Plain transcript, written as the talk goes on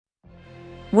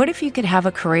What if you could have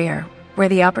a career where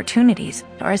the opportunities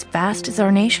are as vast as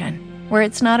our nation, where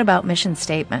it's not about mission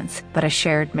statements, but a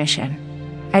shared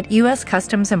mission? At U.S.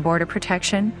 Customs and Border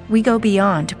Protection, we go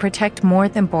beyond to protect more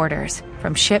than borders.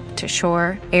 From ship to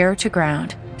shore, air to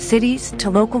ground, cities to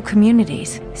local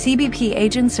communities, CBP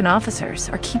agents and officers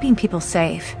are keeping people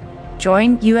safe.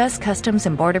 Join U.S. Customs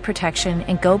and Border Protection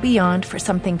and go beyond for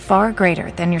something far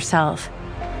greater than yourself.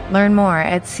 Learn more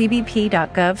at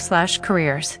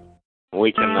cbp.gov/careers.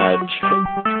 We can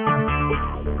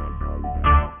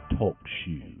Talk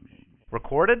shoes.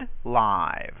 Recorded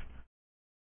live.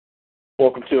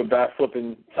 Welcome to a Bat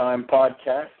Flipping Time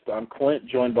podcast. I'm Clint,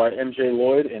 joined by MJ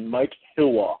Lloyd and Mike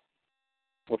Hllya.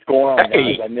 What's going on, guys?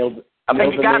 I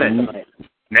think you got it. Tonight.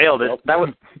 Nailed it. That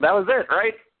was it,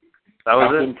 right? That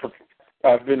was it.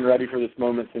 I've been ready for this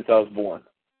moment since I was born.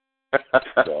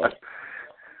 So.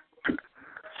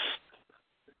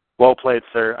 Well played,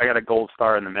 sir. I got a gold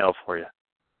star in the mail for you.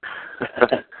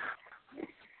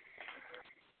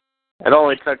 It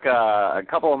only took a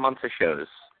couple of months of shows.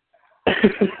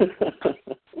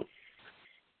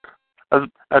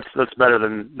 That's better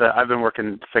than that. I've been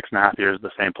working 6.5 years at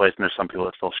the same place, and there's some people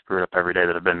that still screw up every day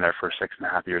that have been there for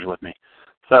 6.5 years with me.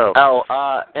 So,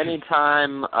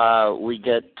 anytime we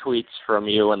get tweets from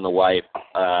you and the wife,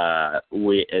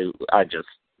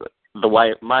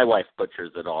 my wife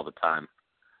butchers it all the time.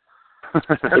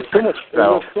 It's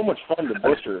so much fun to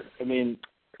butcher. I mean,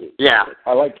 yeah,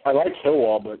 I like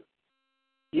Hllya, but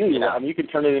you can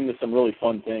turn it into some really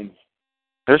fun things.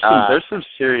 There's some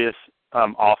serious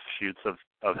offshoots of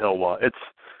Hllya. It's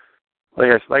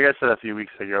like I said a few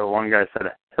weeks ago. One guy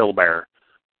said Hillbear.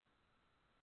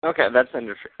 Okay, that's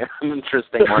an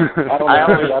interesting one. I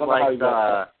always liked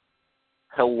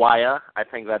Hllya. I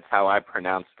think that's how I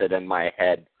pronounced it in my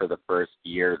head for the first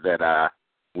year that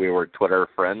we were Twitter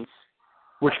friends.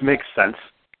 Which makes sense.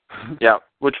 Yeah.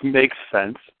 Which makes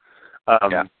sense.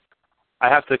 Yeah. I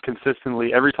have to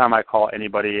consistently, every time I call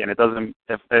anybody, and it doesn't,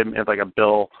 if like a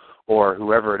Bill or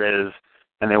whoever it is,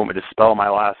 and they want me to spell my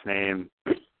last name,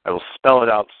 I will spell it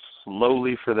out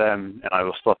slowly for them, and I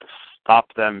will still have to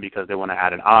stop them because they want to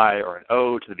add an I or an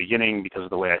O to the beginning because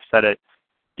of the way I said it,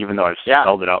 even though I've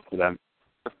spelled it out for them.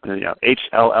 Hllya.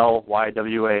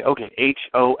 Okay,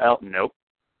 HOL. Nope.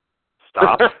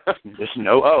 Stop. There's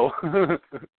no O.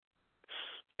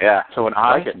 Yeah. So an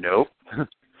I? Like nope.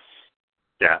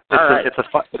 Yeah. It's a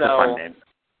fun name.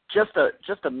 Just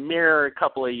a mere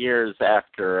couple of years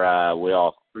after we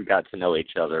got to know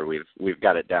each other, we've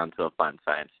got it down to a fun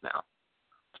science now.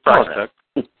 It's progress.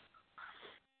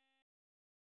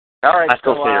 All right. I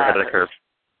still say you're ahead of the curve.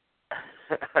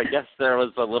 I guess there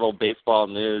was a little baseball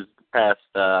news the past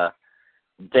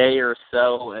day or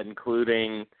so,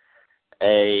 including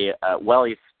he's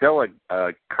still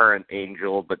a current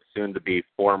Angel, but soon to be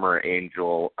former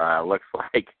Angel. Looks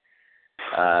like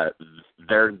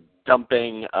they're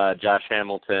dumping Josh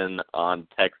Hamilton on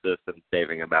Texas and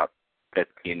saving about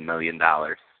 $15 million.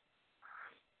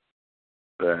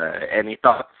 Any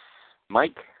thoughts,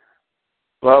 Mike?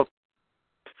 Well,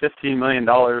 $15 million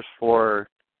for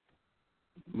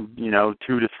 2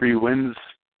 to 3 wins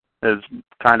has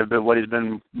kind of been what he's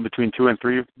been, between 2 and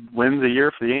 3 wins a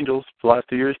year for the Angels for the last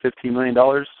 2 years. $15 million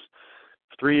for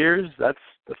 3 years. That's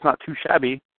not too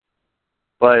shabby.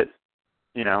 But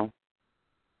he's going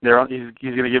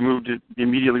to get moved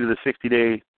immediately to the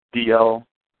 60-day DL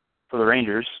for the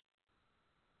Rangers.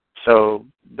 So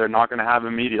they're not going to have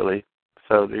him immediately.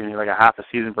 So they need like a half a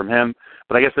season from him.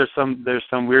 But I guess there's some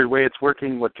weird way it's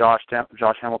working with Josh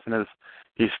Hamilton is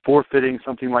he's forfeiting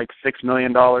something like $6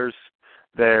 million.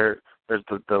 There's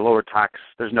the lower tax.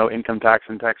 There's no income tax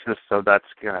in Texas, so that's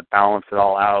going to balance it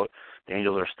all out. The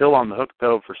Angels are still on the hook,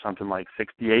 though, for something like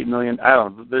 $68 million. I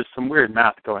don't know. There's some weird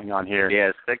math going on here.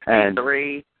 Yeah,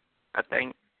 63, I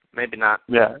think. Maybe not.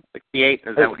 Yeah. 68,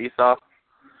 is that what you saw?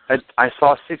 I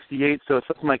saw 68, so it's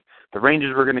something like the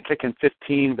Rangers were going to kick in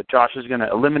 15, but Josh is going to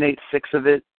eliminate 6 of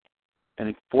it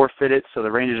and forfeit it, so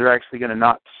the Rangers are actually going to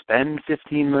not spend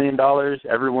 $15 million.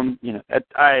 Everyone,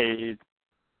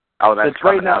 that's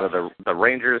right out of the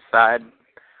Rangers side.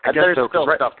 There's still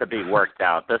stuff to be worked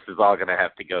out. This is all going to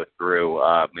have to go through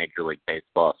Major League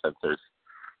Baseball since there's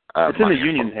it's in the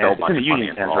union's hands. It's in the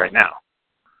union's hands right now.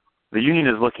 The union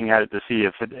is looking at it to see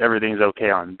if everything's okay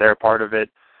on their part of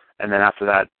it, and then after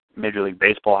that, Major League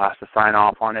Baseball has to sign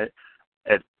off on it.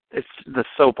 It's the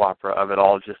soap opera of it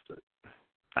all.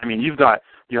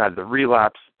 You had the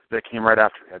relapse that came right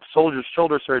after he had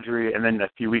shoulder surgery, and then a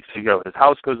few weeks ago his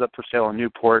house goes up for sale in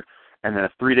Newport, and then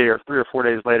 3 or 4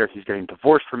 days later he's getting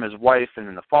divorced from his wife, and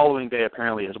then the following day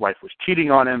apparently his wife was cheating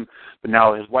on him, but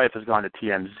now his wife has gone to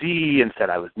TMZ and said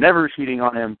I was never cheating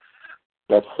on him.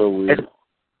 That's so weird.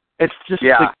 It's just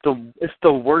like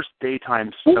the worst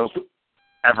daytime soap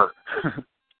ever.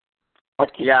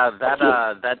 Yeah, that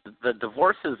the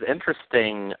divorce is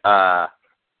interesting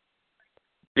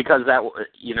because that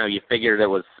you figured it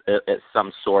was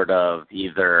some sort of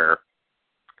either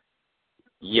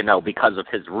because of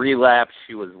his relapse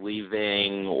she was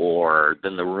leaving, or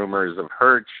then the rumors of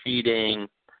her cheating,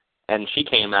 and she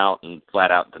came out and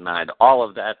flat out denied all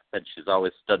of that. Said she's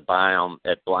always stood by him.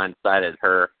 It blindsided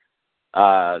her.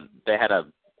 They had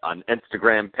an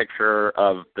Instagram picture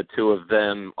of the two of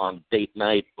them on date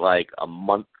night like a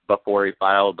month before he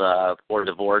filed for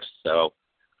divorce. So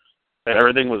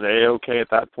everything was A-okay at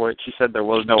that point. She said there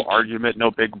was no argument,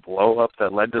 no big blow-up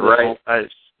that led to this whole...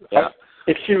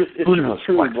 If she was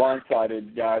truly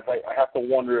blindsided, guys, I have to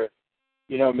wonder if,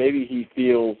 maybe he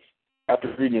feels, after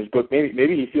reading his book,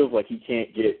 maybe he feels like he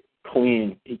can't get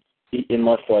clean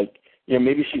unless,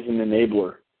 maybe she's an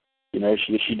enabler.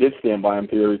 She did stand by him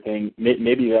through everything.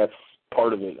 Maybe that's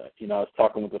part of it. I was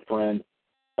talking with a friend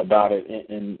about it,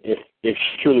 and if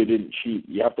she truly didn't cheat,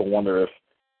 you have to wonder if,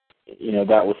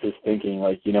 that was his thinking.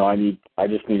 I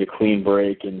just need a clean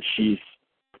break, and she's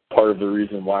part of the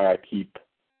reason why I keep,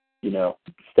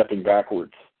 stepping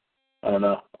backwards. I don't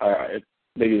know.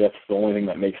 Maybe that's the only thing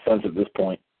that makes sense at this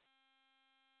point.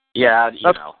 Yeah,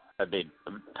 it'd be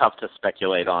tough to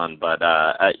speculate on, but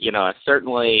I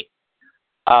certainly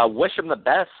wish him the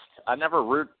best. I never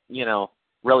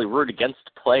really root against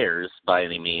players by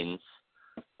any means.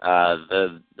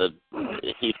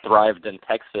 He thrived in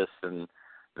Texas, and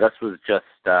this was just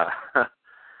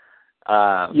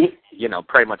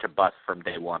pretty much a bust from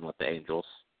day one with the Angels.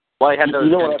 Well, he had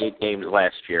those 8 games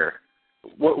last year.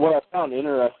 What I found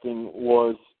interesting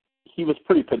was he was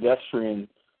pretty pedestrian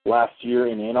last year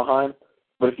in Anaheim,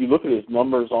 but if you look at his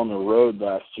numbers on the road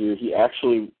last year, he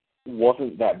actually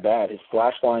wasn't that bad. His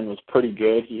flash line was pretty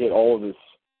good. He hit all of his,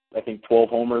 12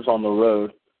 homers on the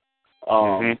road.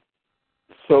 So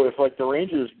if, the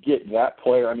Rangers get that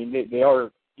player, they are,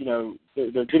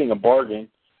 they're getting a bargain.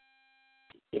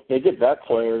 If they get that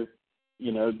player,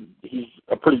 he's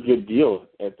a pretty good deal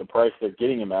at the price they're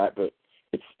getting him at. But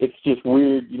it's just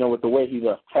weird, with the way he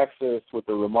left Texas, with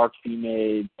the remarks he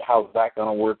made. How's that going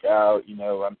to work out?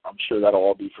 I'm sure that'll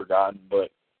all be forgotten. But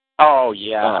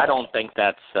I don't think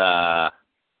that's.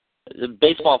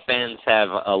 Baseball fans have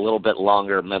a little bit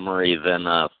longer memory than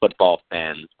football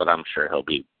fans, but I'm sure he'll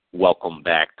be welcomed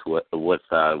back to it with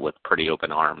pretty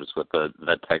open arms with the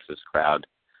Texas crowd.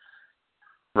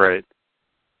 Right.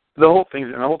 The whole thing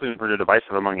is pretty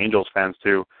divisive among Angels fans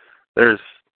too. I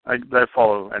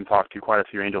follow and talk to quite a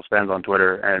few Angels fans on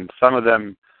Twitter, and some of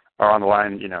them are on the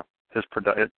line,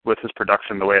 with his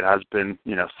production the way it has been,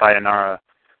 sayonara,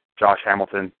 Josh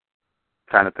Hamilton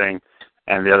kind of thing,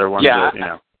 and the other ones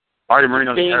that, Artie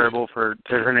Moreno's terrible for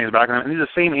turning his back on him. And these are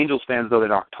the same Angels fans, though,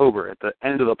 in October, at the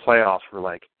end of the playoffs, were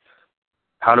like,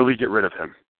 how do we get rid of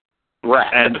him?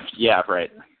 Right. And, right.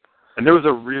 And there was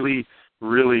a really,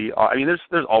 really,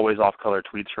 there's always off-color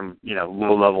tweets from,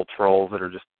 low-level trolls that are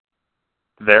just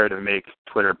there to make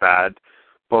Twitter bad.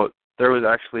 But there was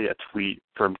actually a tweet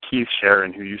from Keith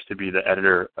Sharon, who used to be the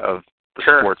editor of the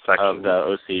sports section of the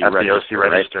OC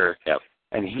Register. Right? Yep.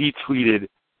 And he tweeted,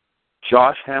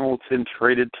 Josh Hamilton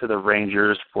traded to the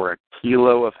Rangers for a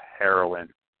kilo of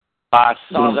heroin. I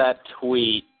saw that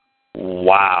tweet.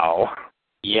 Wow.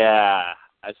 Yeah.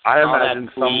 I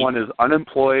imagine someone is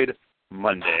unemployed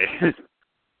Monday.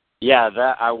 Yeah,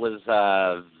 that I was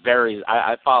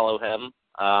I follow him.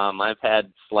 I've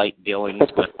had slight dealings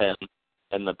with him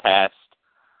in the past.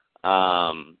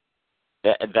 That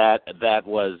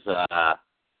was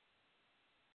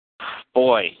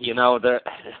boy,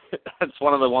 that's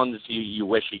one of the ones you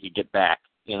wish you could get back,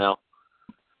 Yeah,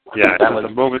 that was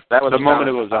the moment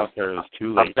it was out there, it was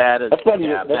too late. That's not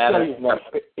even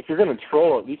if you're going to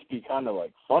troll, at least be kind of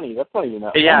funny. That's not even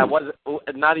that funny. Yeah, it was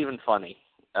not even funny.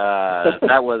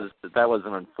 That was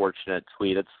an unfortunate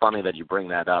tweet. It's funny that you bring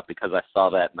that up because I saw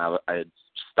that and I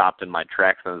stopped in my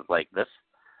tracks and I was like, this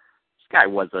guy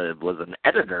was an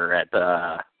editor at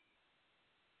the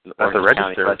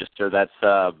Register. That's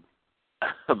a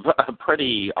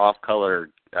pretty off-color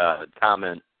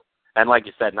comment, and like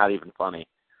you said, not even funny.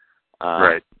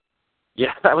 Right.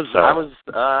 Yeah, I was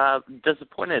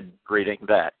disappointed reading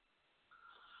that.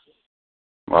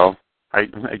 Well, I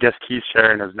guess Keith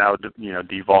Sharon has now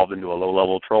devolved into a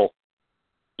low-level troll.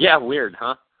 Yeah, weird,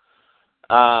 huh?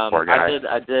 Poor guy.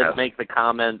 I did make the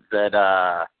comment that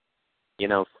a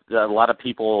lot of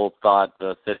people thought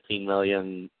the $15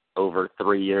 million over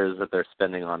 3 years that they're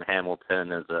spending on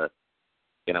Hamilton is a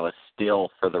steal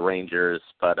for the Rangers,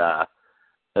 but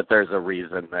that there's a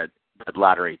reason that that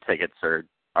lottery tickets are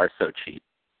so cheap.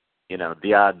 You know,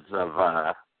 the odds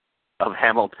of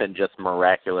Hamilton just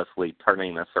miraculously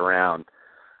turning this around.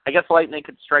 I guess lightning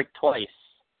could strike twice,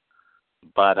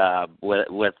 but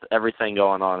with everything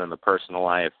going on in the personal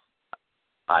life,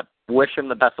 I wish him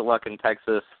the best of luck in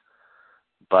Texas.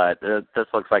 But this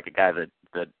looks like a guy that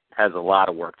has a lot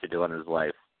of work to do in his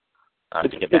life.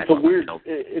 It's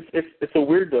a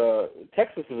weird.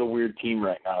 Texas is a weird team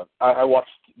right now. I watched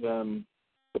them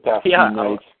the past few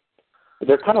nights.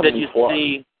 They're kind of. Did you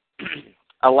see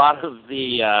a lot of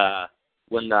the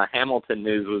when the Hamilton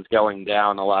news was going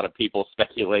down? A lot of people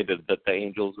speculated that the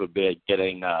Angels would be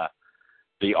getting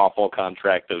the awful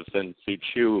contract of Sin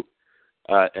Chu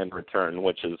in return,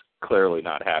 which is clearly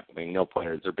not happening. No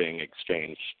players are being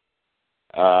exchanged.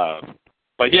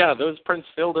 But yeah, those Prince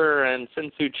Fielder and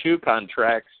Sin Chu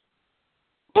contracts,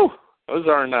 those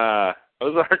aren't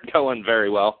going very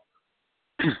well.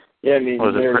 Yeah, I mean,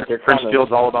 Prince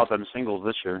Field's all about them singles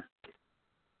this year.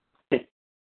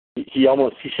 He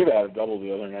should have had a double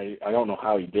the other night. I don't know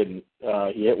how he didn't.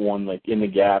 He hit one like in the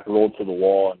gap, rolled to the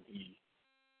wall, and he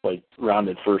like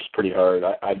rounded first pretty hard.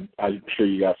 I'm sure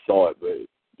you guys saw it, but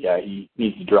yeah, he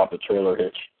needs to drop the trailer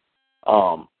hitch.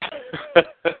 Long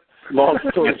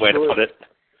story way to put it.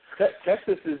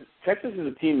 Texas is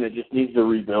a team that just needs to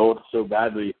rebuild so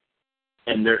badly,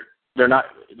 and they're not.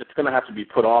 It's going to have to be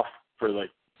put off for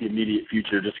like the immediate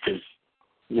future, just because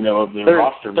of their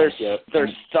roster. They're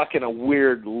stuck in a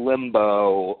weird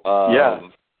limbo.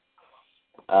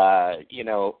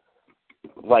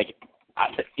 Like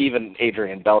even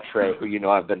Adrian Beltre, who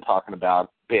I've been talking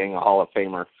about being a Hall of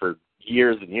Famer for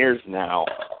years and years now,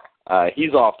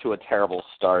 he's off to a terrible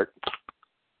start.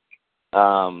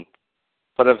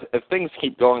 But if things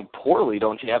keep going poorly,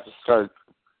 don't you have to start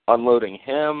unloading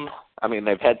him? I mean,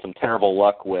 they've had some terrible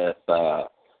luck with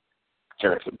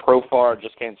Jerickson Profar,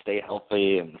 just can't stay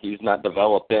healthy, and he's not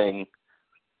developing.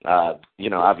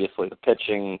 Obviously the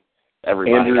pitching,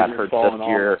 everybody Andrews got hurt this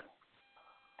year.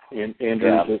 And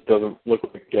Andrews just doesn't look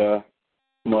like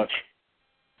much.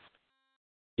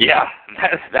 Yeah,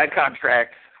 that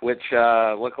contract, which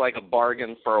looked like a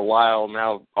bargain for a while,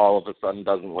 now all of a sudden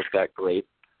doesn't look that great.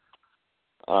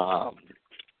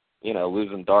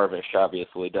 Losing Darvish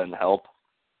obviously doesn't help,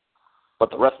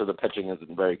 but the rest of the pitching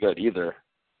isn't very good either.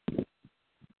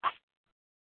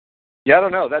 Yeah, I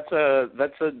don't know. That's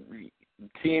a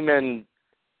team in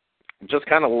just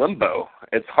kind of limbo.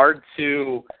 It's hard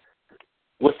to,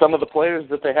 with some of the players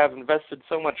that they have invested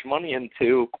so much money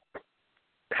into,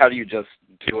 how do you just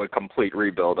do a complete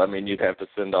rebuild? I mean, you'd have to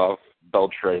send off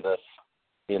Beltre this,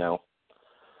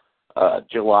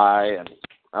 July, and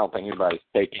I don't think anybody's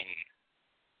taking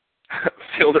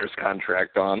Fielder's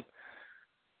contract on.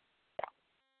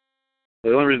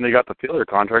 The only reason they got the Fielder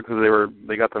contract was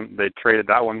they traded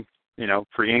that one,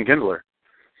 for Ian Kinsler.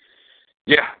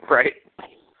 Yeah, right.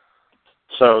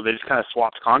 So they just kind of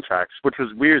swapped contracts, which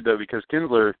was weird though because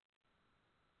Kinsler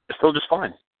is still just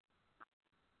fine.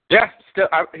 Yeah, still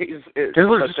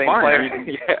Kinsler's just same fine. Player. I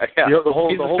mean, yeah. He's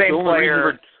the same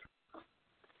player.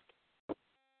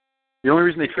 The only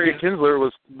reason they traded Kinsler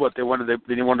was what they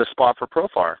didn't want a spot for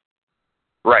Profar.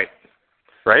 Right.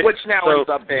 Which now ends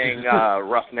up being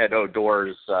Roughneck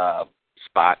Odor's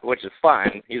spot, which is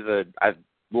fine. I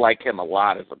like him a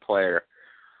lot as a player.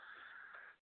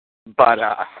 But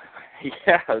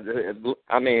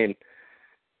I mean,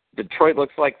 Detroit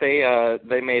looks like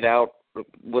they made out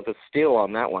with a steal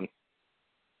on that one.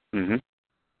 Mhm.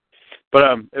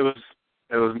 But it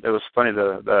was funny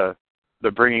the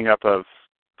bringing up of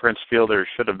Prince Fielder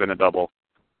should have been a double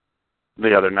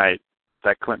the other night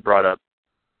that Clint brought up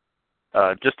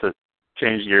just to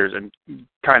change gears and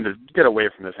kind of get away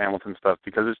from this Hamilton stuff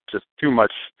because it's just too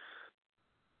much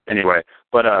anyway.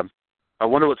 But I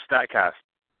wonder what StatCast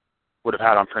would have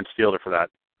had on Prince Fielder for that.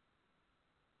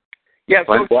 Yeah,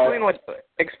 so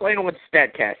explain what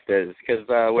StatCast is, because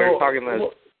we're talking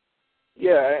about.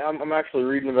 Yeah, I'm actually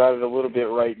reading about it a little bit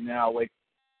right now. Like,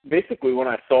 basically, when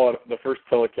I saw it, the first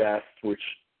telecast, which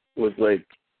was like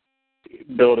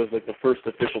billed as like the first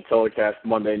official telecast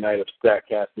Monday night of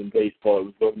StatCast in baseball, it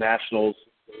was the Nationals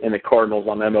and the Cardinals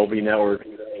on MLB Network.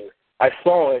 I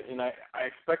saw it and I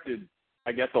expected,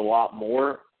 I guess, a lot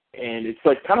more. And it's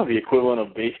like kind of the equivalent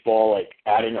of baseball, like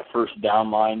adding a first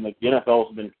down line. Like the NFL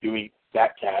has been doing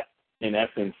StatCast in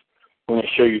essence when they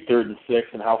show you 3rd and 6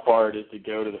 and how far it is to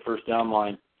go to the first down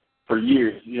line for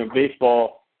years.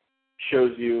 Baseball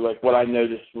shows you, like what I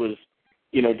noticed was,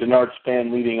 Denard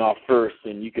Span leading off first,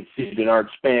 and you could see Denard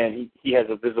Span, he has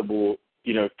a visible,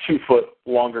 2-foot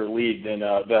longer lead than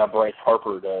Bryce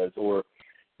Harper does. Or,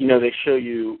 they show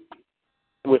you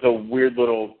with a weird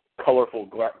little colorful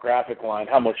graphic line,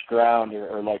 how much ground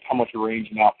or like how much range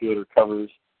an outfielder covers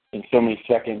in so many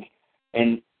seconds.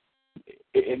 And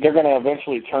they're going to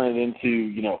eventually turn it into,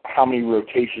 you know, how many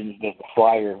rotations does the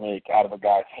flyer make out of a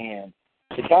guy's hand.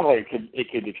 It sounds like it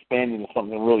could expand into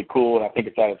something really cool, and I think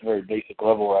it's at its very basic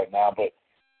level right now. But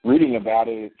reading about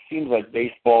it, it seems like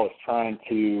baseball is trying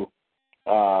to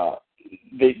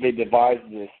they devised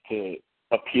this to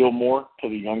appeal more to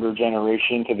the younger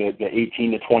generation, to the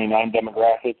 18 to 29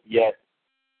 demographic. Yet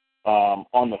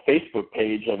on the Facebook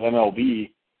page of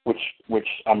MLB, which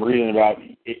I'm reading about,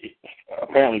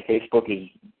 apparently Facebook is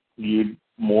viewed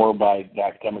more by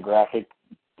that demographic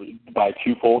by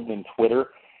twofold than Twitter,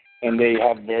 and they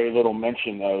have very little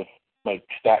mention of like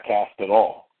StatCast at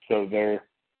all. So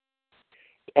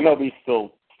MLB's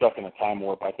still stuck in a time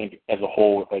warp, I think, as a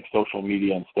whole with like social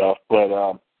media and stuff. But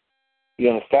you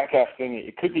know, the StatCast thing,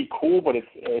 it could be cool, but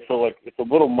it's a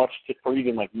little much for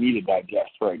even like me to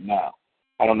digest right now.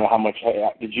 I don't know how much.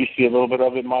 Did you see a little bit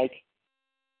of it, Mike?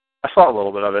 I saw a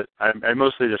little bit of it. I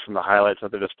mostly just from the highlights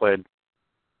that they displayed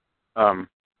on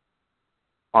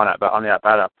the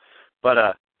at-bat app.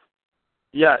 But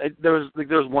yeah, there was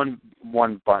one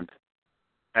bunt,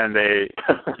 and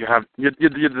you have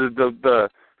the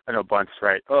I know bunts,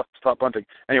 right? Oh, stop bunting.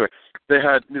 Anyway, they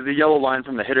had the yellow line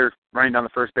from the hitter running down the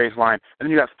first base line, and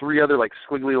then you have three other like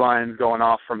squiggly lines going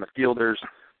off from the fielders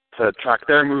to track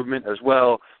their movement as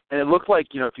well. And it looked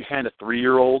like, you know, if you hand a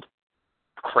 3-year-old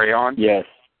crayon, yes,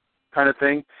 kind of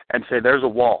thing, and say, "There's a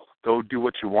wall. Go do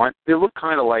what you want." It looked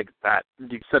kind of like that,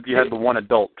 except you had the one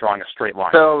adult drawing a straight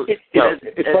line. So it sounds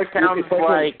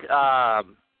like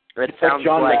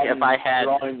if I had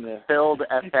filled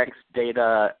FX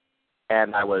data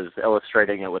and I was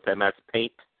illustrating it with MS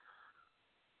Paint.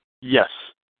 Yes.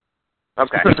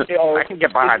 Okay. I can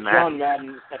get behind that. John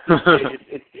Madden.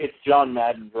 It's John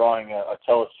Madden drawing a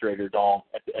Telestrator doll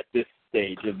at this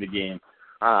stage of the game.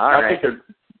 All right. I think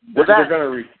they're going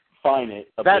to refine it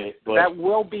a bit. But that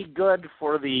will be good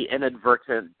for the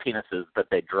inadvertent penises that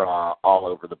they draw all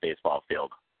over the baseball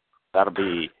field. That'll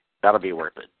be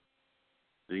worth it.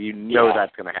 You know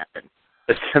that's going to happen.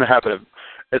 It's going to happen.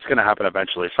 It's going to happen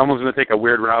eventually. Someone's going to take a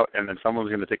weird route, and then someone's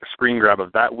going to take a screen grab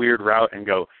of that weird route and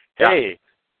go, "Hey,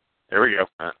 there we go."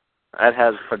 That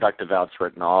has productive outs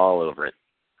written all over it.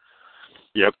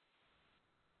 Yep.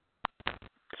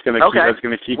 It's going to keep. That's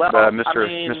going to keep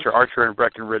Mr. Archer and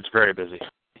Breckenridge very busy.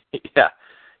 Yeah.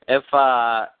 If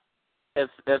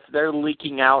they're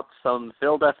leaking out some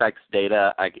field FX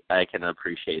data, I can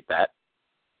appreciate that.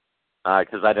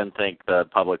 Because I didn't think the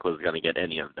public was going to get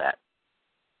any of that.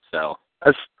 So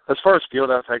as far as field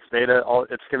FX data,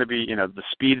 it's going to be, you know, the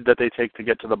speed that they take to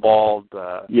get to the ball,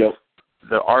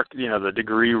 the arc, you know, the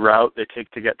degree route they take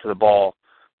to get to the ball.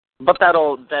 But that's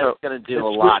going to do a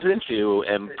lot to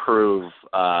improve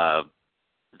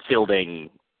fielding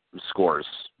scores,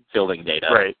 fielding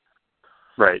data.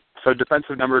 Right. So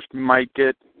defensive numbers might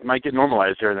get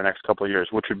normalized here in the next couple of years,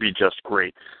 which would be just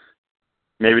great.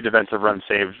 Maybe defensive run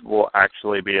saves will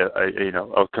actually be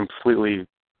a completely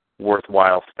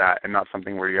worthwhile stat and not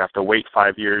something where you have to wait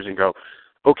 5 years and go,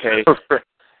 okay,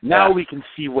 now we can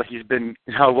see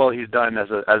how well he's done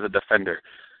as a defender.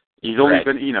 He's only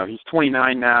been, you know, he's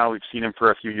 29 now. We've seen him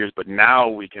for a few years, but now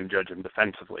we can judge him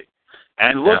defensively.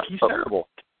 And look, he's terrible.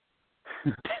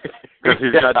 Because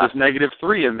he's got this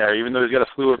 -3 in there, even though he's got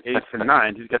a slew of 8s and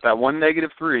 9s. He's got that one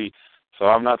 -3, so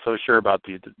I'm not so sure about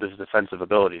his defensive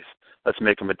abilities. Let's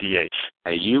make him a DH.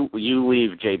 Hey, you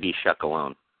leave J.B. Shuck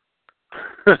alone.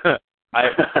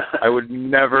 I would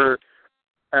never,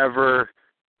 ever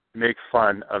make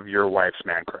fun of your wife's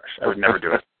man crush. I would never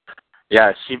do it.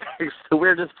 Yeah, she picks the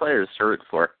weirdest players to root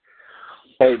for.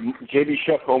 Hey, J.B.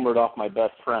 Shuck homered off my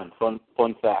best friend. Fun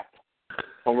fact.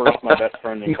 Homered off my best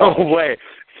friend in college. No way.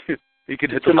 He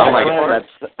could hit the ball. That's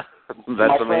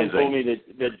my amazing. Friend told me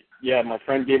that my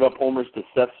friend gave up homers to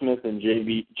Seth Smith and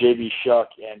J.B. Shuck,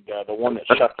 and the one that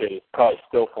Shuck hit is probably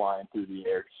still flying through the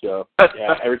air. So,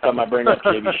 yeah, every time I bring up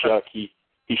J.B. Shuck, he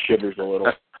shivers a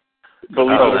little.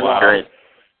 Believe it or not, great.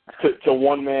 To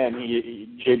one man,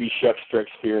 J.B. Shuck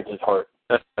strikes fear in his heart.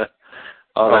 That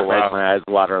makes my eyes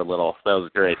water a little. That was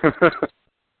great.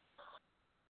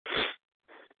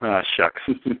 Shucks.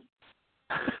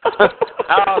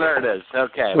 Oh, there it is.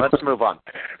 Okay, let's move on.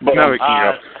 But now we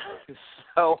can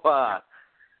go.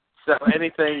 So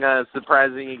anything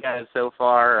surprising you guys so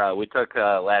far? We took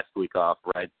last week off,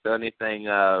 right? So anything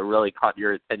really caught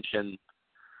your attention?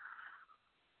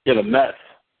 Yeah, the Mets.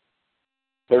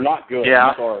 They're not good. Yeah.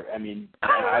 I'm sorry. I mean,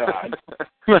 I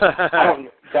don't.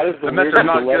 That is the Mets are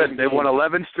not good. They won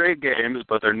 11 straight games,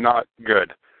 but they're not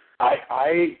good.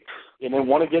 And they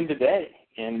won again today.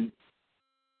 And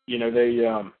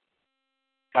they,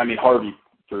 Harvey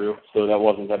threw, so that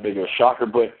wasn't that big of a shocker.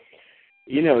 But,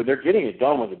 they're getting it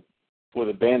done with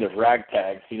a band of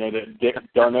ragtags.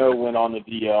 Darno went on the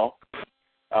DL.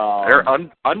 They're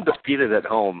undefeated at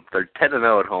home. They're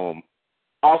 10-0 at home.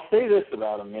 I'll say this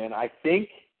about him, man. I think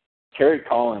Terry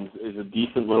Collins is a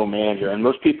decent little manager, and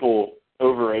most people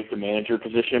overrate the manager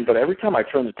position. But every time I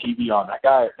turn the TV on, that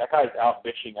guy's out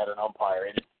bitching at an umpire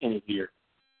in his ear.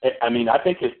 I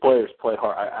think his players play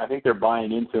hard. I think they're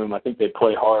buying into him. I think they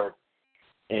play hard,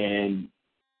 and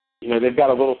they've got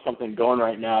a little something going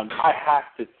right now. And I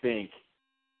have to think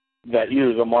that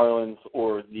either the Marlins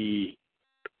or the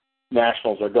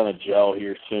Nationals are going to gel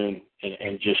here soon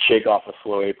and just shake off a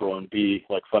slow April and be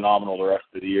phenomenal the rest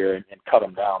of the year and cut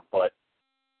them down. But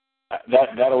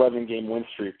that 11-game win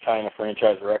streak, tying a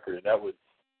franchise record,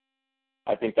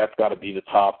 I think that's got to be the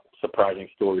top surprising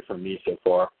story for me so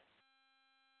far.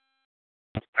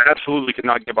 I absolutely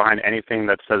cannot get behind anything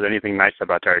that says anything nice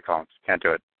about Terry Collins. Can't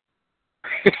do it.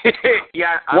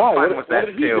 Yeah, I'm fine with that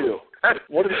too.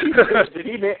 What did he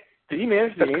do? Did he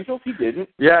manage the Angels? He didn't.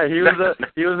 Yeah, he was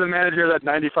the manager of that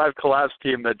 '95 collapse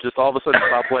team that just all of a sudden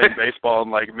stopped playing baseball in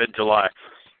mid-July.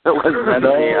 That was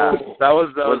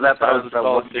the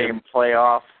one-game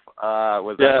playoff. That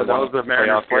was the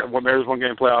Mariners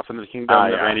one-game playoff in the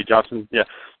Kingdom. Randy Johnson. Yeah,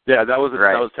 that was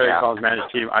Terry Collins'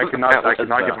 managed team. I cannot get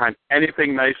behind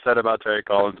anything nice said about Terry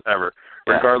Collins ever,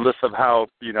 regardless of how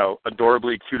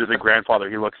adorably cute as a grandfather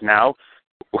he looks now.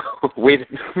 We'd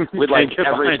like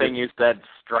everything you said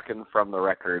stricken from the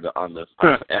record on this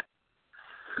podcast.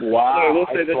 Wow. I will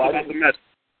say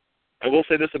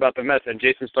this about the Mets, and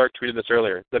Jason Stark tweeted this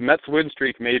earlier. The Mets win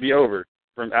streak may be over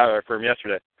from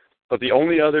yesterday, but the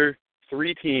only other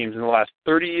 3 teams in the last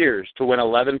 30 years to win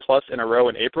 11-plus in a row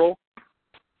in April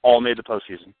all made the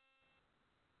postseason.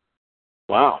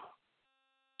 Wow.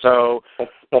 So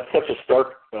that's such a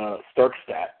Stark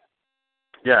stat.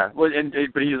 Yeah, well,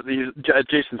 but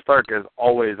Jason Stark is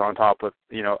always on top with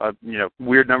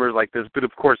weird numbers like this. But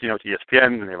of course, it's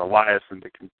ESPN and they have Elias and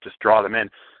they can just draw them in.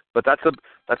 But that's a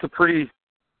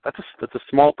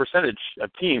small percentage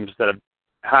of teams that have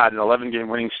had an 11-game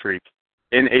winning streak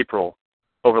in April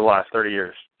over the last 30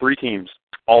 years. 3 teams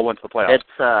all went to the playoffs.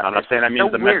 I'm not saying that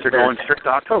means the Mets are going strict to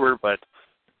October, but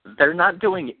they're not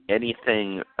doing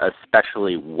anything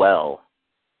especially well.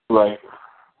 Right.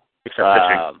 Except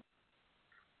pitching.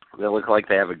 They look like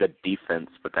they have a good defense,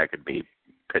 but that could be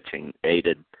pitching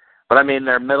aided. But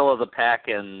they're middle of the pack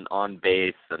and on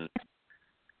base and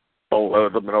below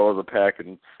the middle of the pack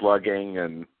and slugging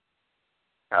and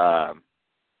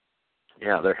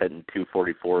they're hitting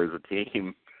 244 as a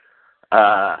team.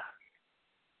 I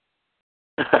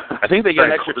think they get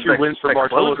an extra 2 wins for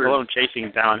Bartolo Colon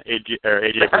chasing down AJ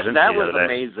Brzezinski. That was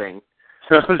amazing.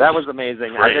 That was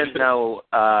amazing. I didn't know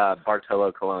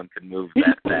Bartolo Colon could move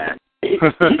that fast. He's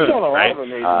done a lot of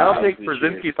amazing. I don't think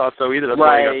Brzezinski thought so either. That's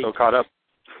why he got so caught up.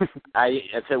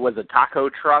 If it was a taco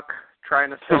truck trying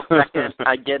to steal second,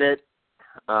 I get it.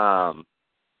 That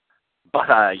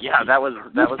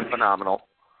was phenomenal.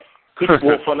 He's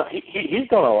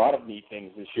done a lot of neat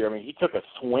things this year. He took a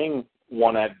swing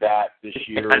one at bat this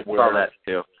year. I saw that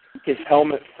too. His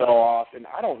helmet fell off, and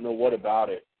I don't know what about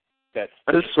it.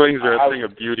 His swings are a thing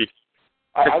of beauty.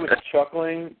 I was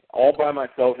chuckling all by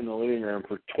myself in the living room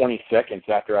for 20 seconds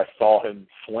after I saw him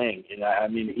swing.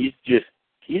 And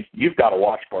you've got to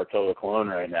watch Bartolo Colon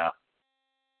right now.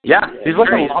 Yeah, he's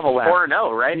like a lava lamp.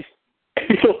 4-0, right?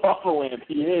 He's a lava lamp.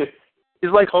 He is.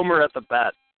 He's like Homer at the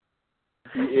bat.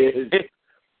 He is.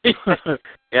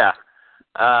 Yeah.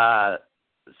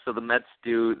 So the Mets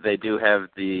do have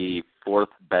the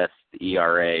 4th best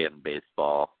ERA in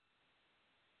baseball.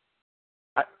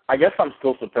 I guess I'm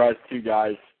still surprised, too,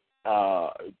 guys,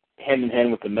 hand in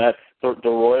hand with the Mets, the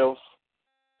Royals.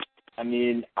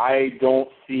 I don't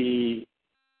see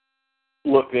 –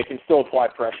 look, they can still apply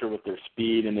pressure with their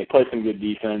speed, and they play some good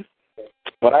defense.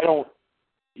 But I don't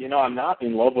 – I'm not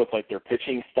in love with, their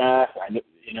pitching staff.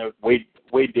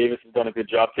 Wade Davis has done a good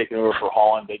job taking over for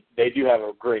Holland. They do have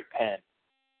a great pen.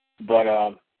 But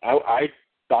I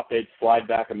thought they'd slide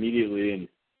back immediately, and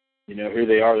here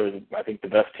they are. They're, I think, the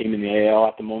best team in the AL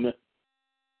at the moment.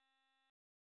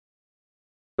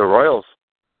 The Royals.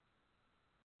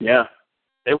 Yeah.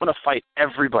 They want to fight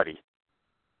everybody.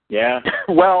 Yeah.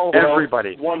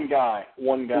 Everybody. One guy.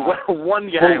 One guy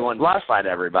wants to fight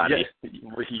everybody.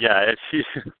 Yeah.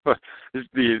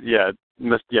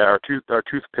 Our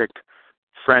toothpicked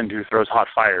friend who throws hot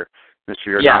fire, Mr.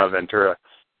 Yordano Ventura.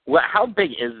 Well, how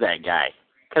big is that guy?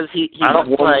 Because he's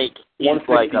like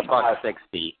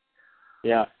 $160.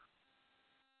 Yeah.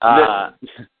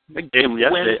 the game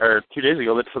yesterday or 2 days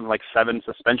ago, it's something like 7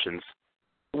 suspensions.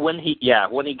 When he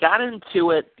got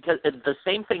into it, because the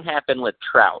same thing happened with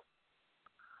Trout.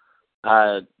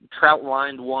 Trout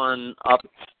lined one up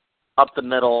the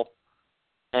middle,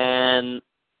 and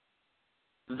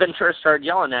Ventura started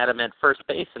yelling at him at first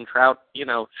base, and Trout,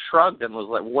 shrugged and was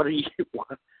like, "What are you?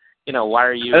 Why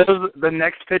are you?" This was the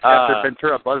next pitch after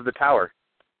Ventura buzzed the tower.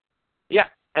 Yeah,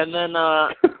 and then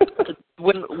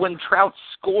when Trout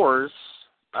scores,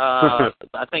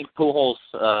 I think Pujols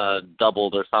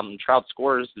doubled or something. Trout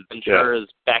scores, Ventura is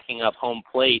backing up home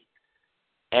plate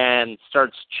and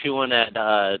starts chewing at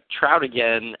Trout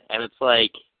again, and it's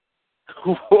like,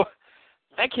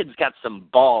 that kid's got some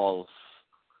balls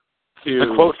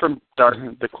to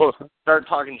start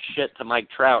talking shit to Mike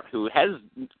Trout, who has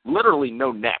literally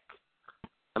no neck.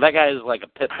 And that guy is like a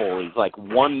pit bull. He's like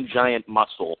one giant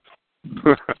muscle.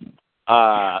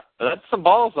 That's some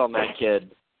balls on that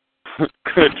kid.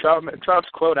 Trout's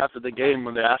quote after the game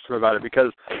when they asked him about it,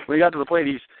 because when he got to the plate,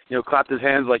 he's clapped his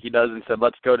hands like he does and said,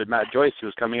 "Let's go" to Matt Joyce, who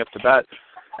was coming up to bat,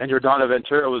 and Yordan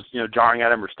Ventura was jarring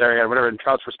at him or staring at him, whatever. And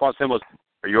Trout's response to him was,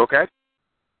 "Are you okay?"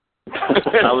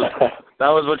 that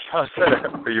was what Trout said.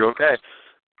 "Are you okay?"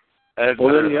 And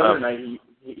then the other night,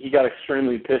 he got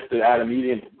extremely pissed at Adam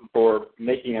Eaton for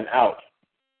making an out.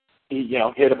 He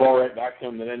hit a ball right back to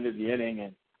him that ended the inning,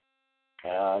 and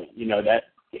that.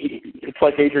 It's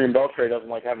like Adrian Beltre doesn't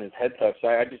like having his head touched.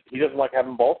 He doesn't like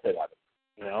having balls hit at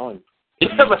him, And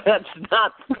yeah, but that's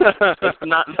not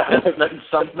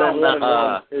something.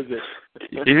 Is it?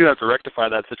 He's gonna have to rectify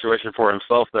that situation for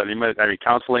himself. Then he might.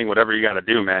 Counseling, whatever you got to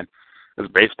do, man. It's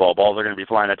baseball. Balls are gonna be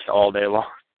flying at you all day long.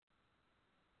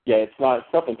 Yeah, it's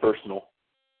nothing personal.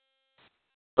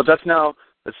 But that's now.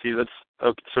 Let's see.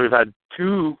 Okay, so we've had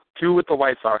two with the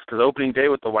White Sox, because opening day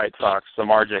with the White Sox,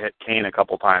 Samardzija hit Kane a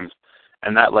couple times.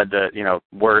 And that led to,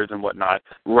 words and whatnot.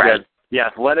 Right. The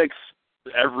Athletics,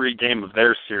 every game of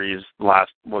their series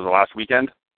last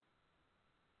weekend?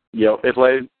 Yep. They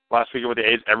played last weekend with the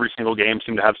A's. Every single game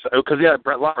seemed to have, because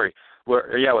Brett Lawrie,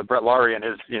 with Brett Lawrie and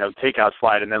his, takeout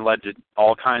slide, and then led to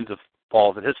all kinds of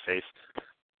balls at his face.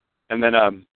 And then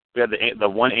we had the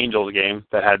one Angels game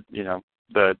that had,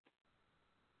 the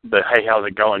hey, how's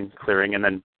it going clearing, and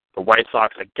then the White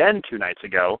Sox again 2 nights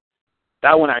ago.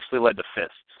 That one actually led to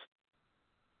fists.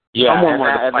 Yeah, someone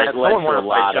wanted to fight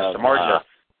Jeff Samardzija.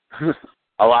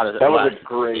 A lot of that was a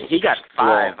great. He got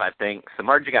 5, I think.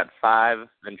 Samardzija got 5.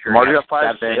 Ventura Samardzija got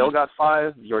 5. 7. Sale got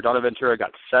 5. Yordan Ventura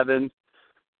got 7.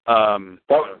 That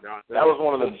was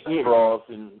one of the draws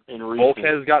in recent.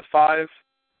 Volquez got 5.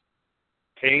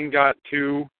 Kane got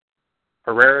 2.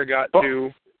 Herrera got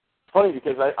 2. Funny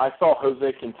because I saw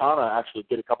Jose Quintana actually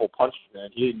get a couple punches in,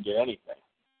 and he didn't get anything.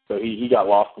 So he got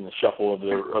lost in the shuffle of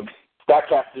the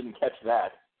StatCast didn't catch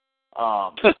that.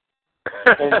 And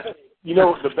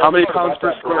how many pounds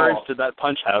per square inch did that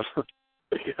punch have?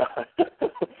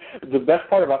 The best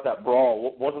part about that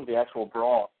brawl wasn't the actual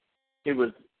brawl. It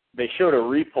was they showed a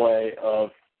replay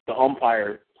of the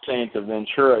umpire saying to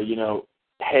Ventura,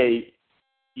 hey,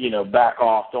 back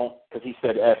off, don't, because he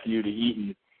said F you to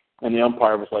Eaton, and the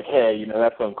umpire was like, hey,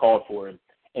 that's uncalled for.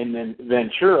 And then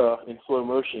Ventura in slow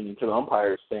motion into the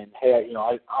umpire saying, hey,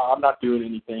 I'm not doing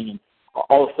anything. And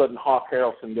all of a sudden, Hawk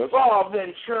Harrelson goes, oh,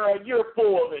 Ventura, you're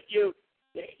full of it.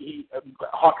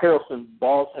 Hawk Harrelson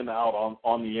balls him out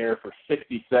on the air for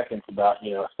 60 seconds about,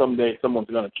 someday someone's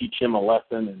going to teach him a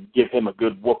lesson and give him a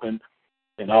good whooping.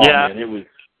 And man, it was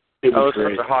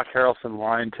great. The Hawk Harrelson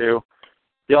line, too.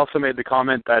 He also made the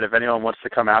comment that if anyone wants to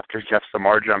come after Jeff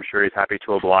Samardzija, I'm sure he's happy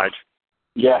to oblige.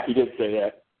 Yeah, he did say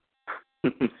that.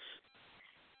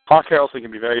 Hawk Harrelson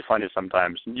can be very funny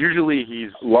sometimes. Usually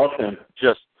love him.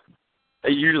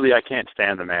 Usually I can't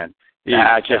stand the man. He's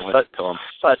just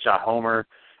such a homer,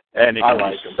 and it can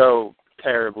be so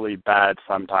terribly bad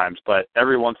sometimes. But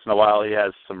every once in a while, he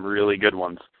has some really good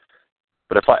ones.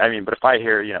 But if I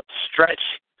hear stretch,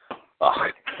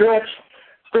 stretch,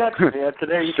 man.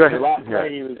 Last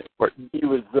night he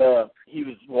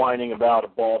was whining about a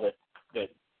ball that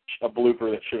a blooper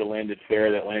that should have landed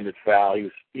fair that landed foul.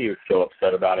 He was so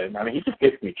upset about it. He just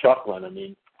gets me chuckling.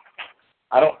 Do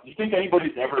you think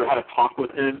anybody's ever had a talk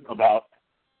with him about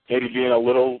maybe being a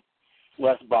little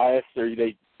less biased, or you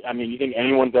think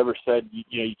anyone's ever said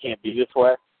you can't be this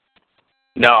way?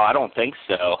 No, I don't think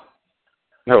so.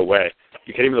 No way.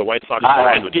 You can't even the White Sox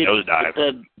fans would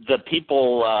nosedive. The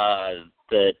people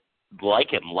that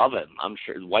like him love him. I'm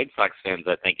sure White Sox fans,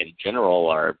 I think in general,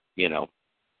 are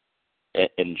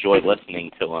enjoy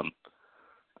listening to him.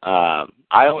 I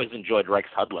always enjoyed Rex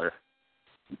Hudler.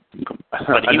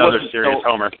 But another serious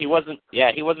homer. He wasn't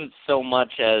so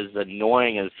much as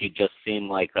annoying as he just seemed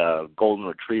like a golden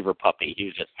retriever puppy. He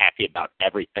was just happy about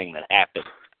everything that happened.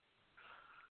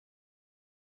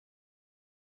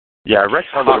 Yeah, Rex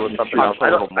Hllya was something else. A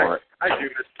little more. I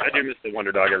do miss the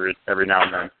Wonder Dog every now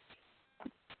and then.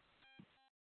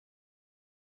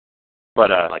 But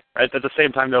at the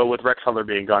same time, though, with Rex Hllya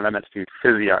being gone, that meant Steve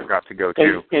Hllya got to go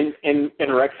too. And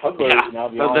Rex Hllya is now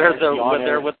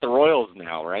they're with the Royals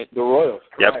now, right? The Royals.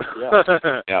 Correct,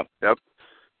 Yep. Yep.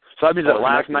 So that means that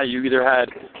last night you either had,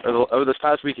 or this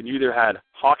past weekend, you either had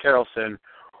Hawk Harrelson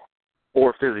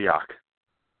or Hllya.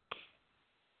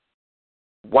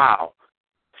 Wow.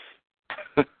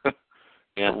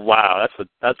 Yeah. Wow.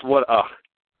 That's what.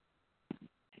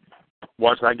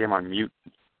 Watch that game on mute.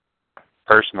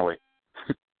 Personally.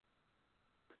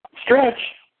 Stretch.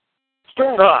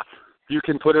 You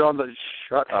can put it on the.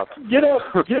 Shut up. Get up.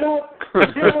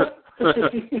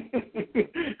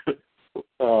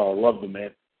 Oh, love the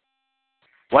man.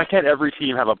 Why can't every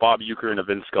team have a Bob Uecker and a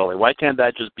Vince Scully? Why can't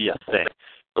that just be a thing?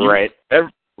 Right.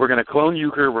 We're going to clone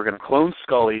Uecker, we're going to clone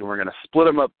Scully, and we're going to split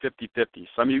them up 50-50.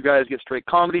 Some of you guys get straight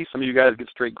comedy, some of you guys get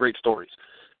straight great stories.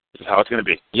 This is how it's going to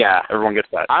be. Yeah. Everyone gets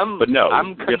that. I'm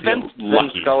convinced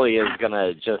Vince Scully is going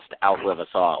to just outlive us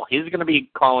all. He's going to be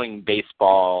calling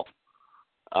baseball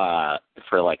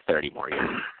for like 30 more years.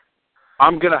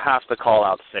 I'm going to have to call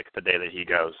out sick the day that he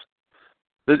goes.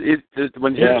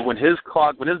 When his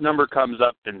number comes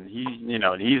up and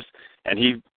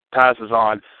he passes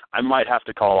on, I might have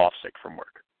to call off sick from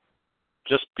work,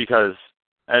 just because.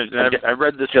 I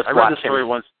read this story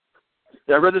once.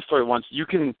 I read this story once. You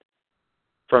can,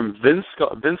 from Vince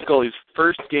Scully's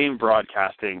first game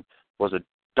broadcasting was a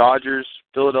Dodgers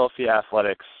Philadelphia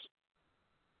Athletics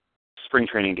spring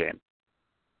training game.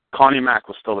 Connie Mack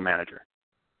was still the manager.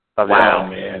 Wow,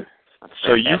 man.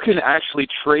 So you can actually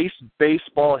trace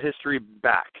baseball history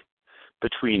back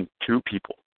between two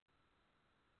people.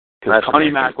 Because Connie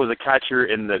Mack was a catcher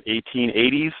in the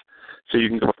 1880s, so you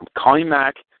can go from Connie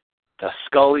Mack to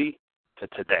Scully to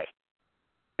today.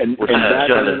 And that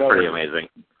is pretty amazing.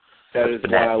 That is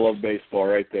why I love baseball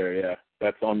right there, yeah.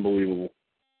 That's unbelievable.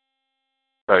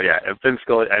 So, yeah, if Vince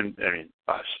Scully,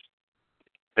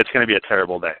 it's going to be a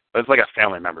terrible day. It's like a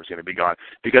family member is going to be gone.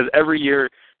 Because every year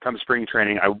come spring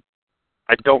training, I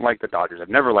don't like the Dodgers. I've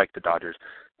never liked the Dodgers.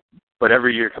 But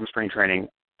every year come spring training,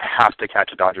 I have to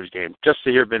catch a Dodgers game just to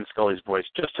hear Vince Scully's voice,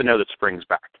 just to know that spring's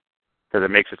back, because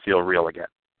it makes it feel real again.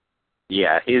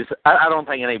 Yeah, I don't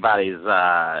think anybody's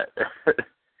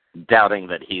doubting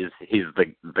that he's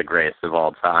the greatest of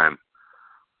all time.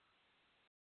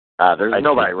 There's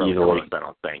nobody really close, I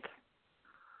don't think.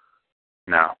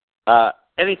 No.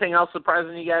 Anything else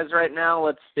surprising you guys right now?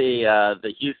 Let's see.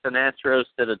 The Houston Astros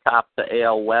to the top of the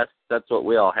AL West. That's what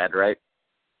we all had, right?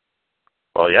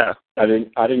 Well, yeah. I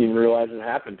didn't even realize it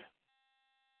happened.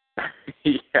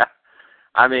 Yeah.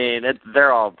 I mean,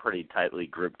 they're all pretty tightly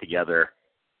grouped together.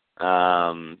 We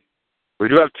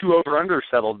do have 2 over-under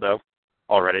settled, though,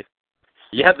 already.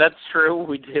 Yeah, that's true.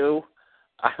 We do.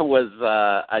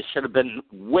 I should have been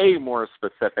way more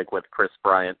specific with Chris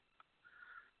Bryant.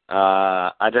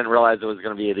 I didn't realize it was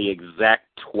going to be the exact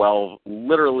 12,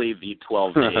 literally the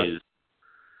 12 days,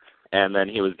 and then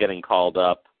he was getting called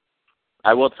up.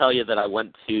 I will tell you that I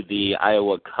went to the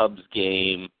Iowa Cubs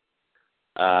game.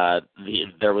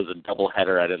 There was a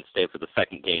doubleheader. I didn't stay for the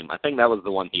second game. I think that was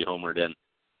the one he homered in.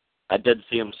 I did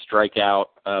see him strike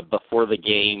out before the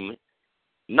game.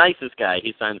 Nicest guy.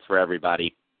 He signs for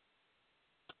everybody.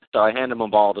 So I handed him a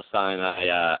ball to sign.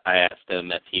 I asked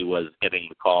him if he was getting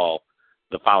the call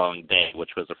the following day,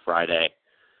 which was a Friday.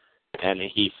 And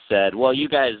he said, well, you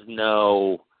guys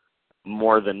know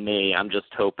more than me. I'm just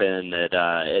hoping that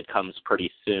it comes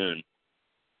pretty soon.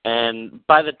 And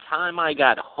by the time I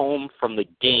got home from the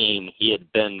game, he had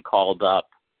been called up.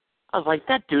 I was like,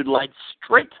 that dude lied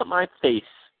straight to my face.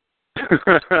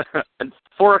 At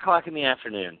 4 o'clock in the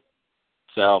afternoon.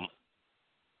 So,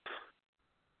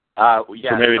 yeah. So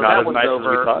maybe so not as nice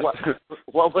over. As we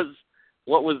thought.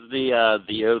 What was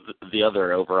the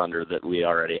other over under that we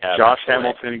already have? Josh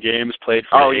Hamilton games played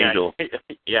for the Angels.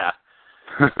 Yeah.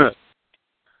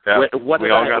 Yeah. What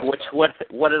did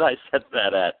I set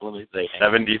that at? Let me see.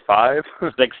 75?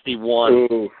 61.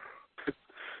 Ooh.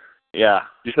 Yeah.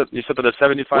 You said that a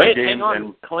 75 Wait, games. hang on.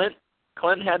 And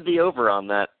Clint had the over on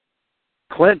that.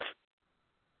 Clint.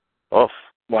 Oh,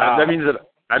 wow. That means that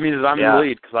I'm in the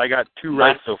lead because I got 2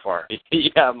 right so far.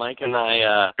 Yeah, Mike and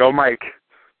I. Go, Mike.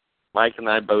 Mike and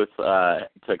I both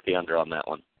took the under on that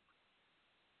one.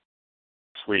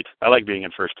 Sweet. I like being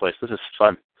in first place. This is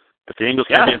fun. If the Angels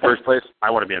can't be in first place,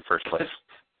 I want to be in first place.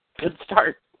 Good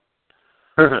start.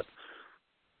 But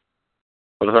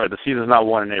sorry, the season's not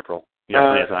won in April.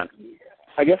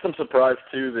 I guess I'm surprised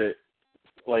too that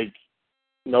like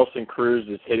Nelson Cruz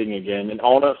is hitting again. And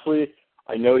honestly,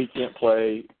 I know he can't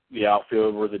play the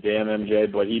outfield with the damn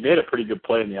MJ, but he made a pretty good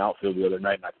play in the outfield the other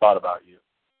night, and I thought about you.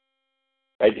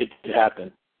 It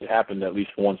happened. It happened at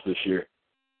least once this year.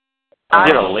 He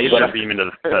hit a laser beam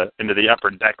into the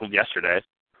upper deck yesterday.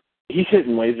 He's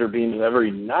hitting laser beams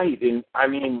every night, and I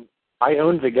mean, I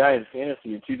owned the guy in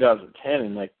fantasy in 2010,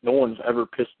 and like no one's ever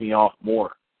pissed me off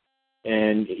more.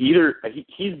 And either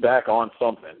he's back on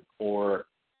something, or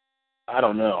I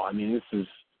don't know. I mean,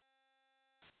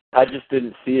 I just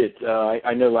didn't see it.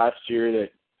 I know last year that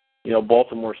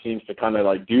Baltimore seems to kind of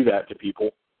like do that to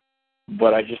people.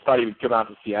 But I just thought he would come out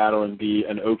to Seattle and be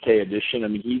an okay addition. I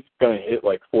mean, he's going to hit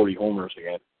like 40 homers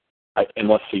again,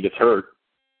 unless he gets hurt.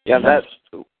 Yeah,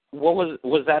 what was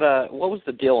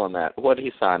the deal on that? What did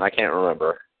he sign? I can't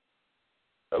remember.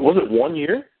 Was it 1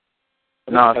 year?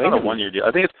 No, it's not a 1 year deal.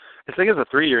 I think it's a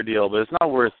 3-year deal, but it's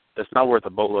not worth a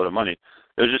boatload of money.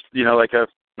 It was just like a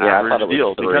average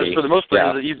deal because for the most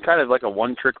part he's kind of like a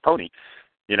one-trick pony.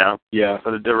 Yeah.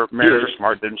 So the Mariners are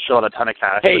smart. Didn't show a ton of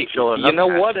cash. Hey, you know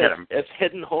what? If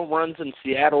hitting home runs in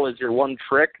Seattle is your one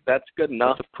trick, that's good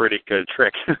enough. That's a pretty good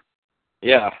trick.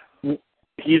 Yeah.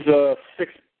 He's a 0.6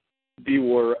 B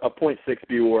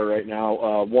WAR right now,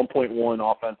 1.1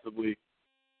 offensively,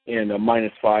 and a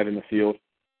 -5 in the field.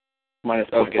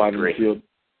 -0.5 in the field.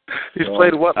 He's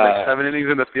played what, like 7 innings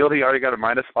in the field? He already got a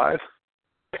 -5.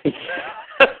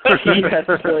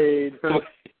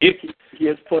 He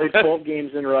has played 12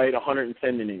 games in right,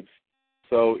 110 innings.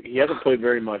 So he hasn't played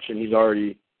very much, and they've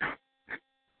already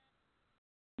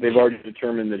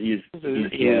determined that he's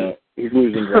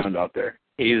losing ground out there.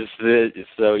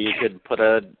 So you could put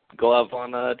a glove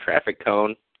on a traffic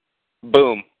cone.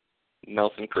 Boom.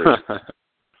 Nelson Cruz.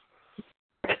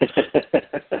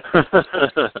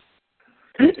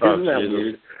 Isn't that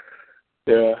weird?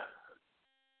 Yeah.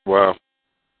 Wow.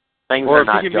 Things are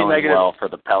not going well for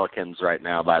the Pelicans right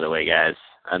now, by the way, guys.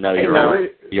 I know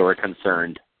you were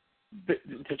concerned. But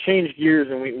to change gears,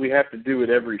 and we have to do it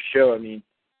every show, I mean,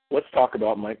 let's talk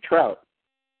about Mike Trout.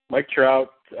 Mike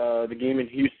Trout, the game in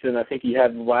Houston, I think he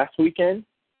had last weekend.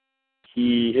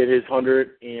 He hit his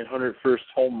 101st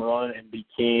home run and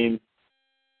became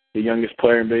the youngest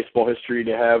player in baseball history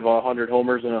to have 100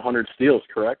 homers and 100 steals,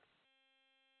 correct?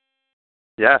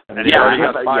 Yeah, and he's already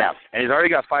got 5. And he's already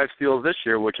got 5 steals this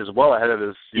year, which is well ahead of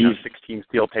his 16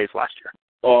 steal pace last year.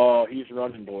 Oh, he's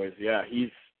running, boys. Yeah,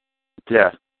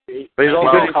 but he's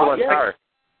all good for less power.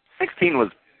 16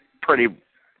 was pretty.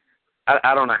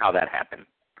 I don't know how that happened,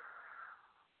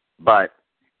 but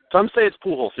some say it's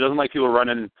Pujols. He doesn't like people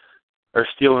running or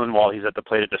stealing while he's at the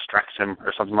plate. It distracts him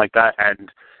or something like that.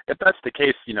 And if that's the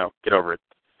case, get over it,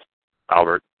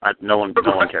 Albert. No one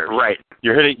cares. Right.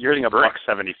 You're hitting a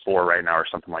 $174 right now or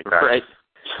something like that. Right.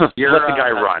 Let the guy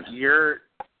run. You're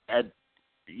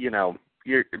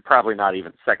probably not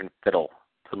even second fiddle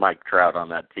to Mike Trout on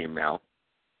that team now.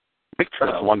 Mike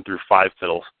Trout's 1 through 5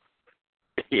 fiddles.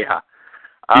 Yeah.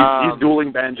 He's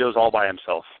dueling banjos all by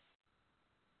himself.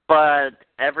 But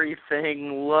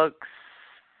everything looks,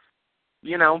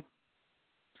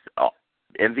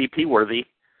 MVP worthy.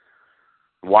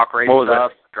 Walk rate's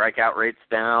up, strikeout rate's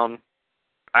down.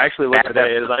 I actually looked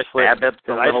today. His isolated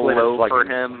low for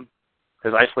him.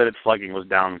 His isolated slugging was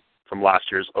down from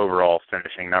last year's overall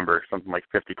finishing number, something like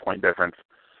 50-point difference.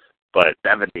 But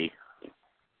 70.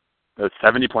 It's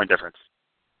 70-point difference.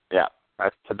 Yeah,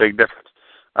 that's a big difference.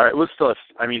 All right, what is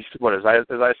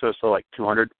ISO is still like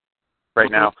 200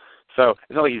 right now. So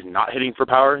it's not like he's not hitting for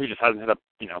power. He just hasn't hit a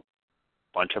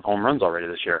bunch of home runs already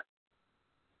this year.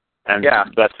 And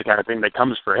that's the kind of thing that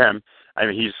comes for him. I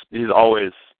mean,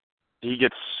 he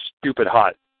gets stupid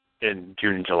hot in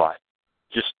June and July.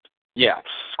 Just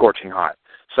scorching hot.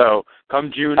 So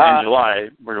come June and July,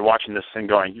 we're watching this thing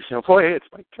going, boy, it's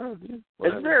Mike Trout.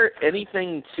 Is there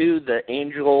anything to the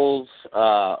Angels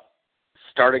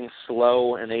starting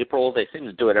slow in April? They seem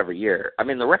to do it every year. I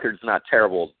mean, the record's not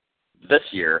terrible this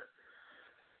year,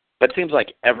 but it seems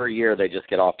like every year they just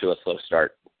get off to a slow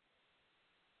start.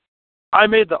 I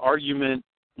made the argument,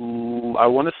 I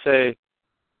want to say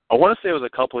it was a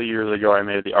couple of years ago I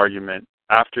made the argument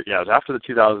it was after the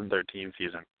 2013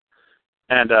 season.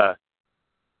 And I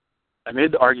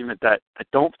made the argument that I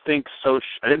didn't think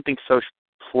Soch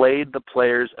played the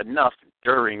players enough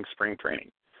during spring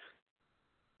training.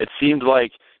 It seemed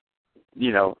like,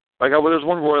 there was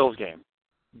one Royals game,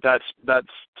 that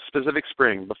specific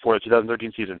spring before the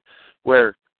 2013 season,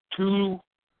 where 2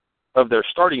 of their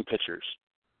starting pitchers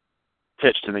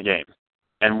pitched in the game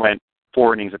and went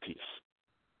 4 innings apiece.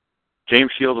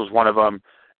 James Shields was one of them,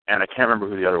 and I can't remember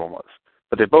who the other one was.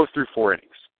 But they both threw 4 innings.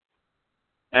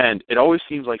 And it always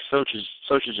seems like Soch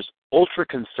is just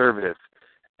ultra-conservative.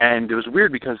 And it was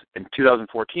weird because in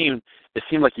 2014, it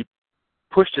seemed like he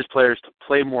pushed his players to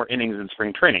play more innings in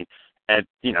spring training. And,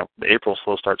 the April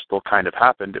slow start still kind of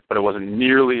happened, but it wasn't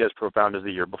nearly as profound as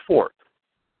the year before.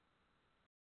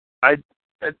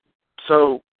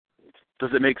 So, does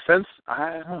it make sense?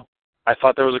 I don't know. I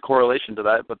thought there was a correlation to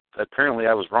that, but apparently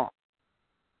I was wrong.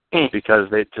 Because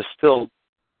they just still,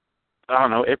 I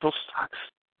don't know, April sucks.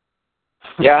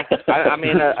 Yeah, I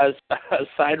mean,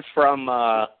 aside from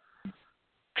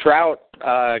Trout,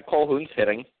 Colhoun's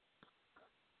hitting,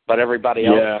 but everybody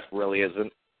else really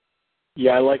isn't.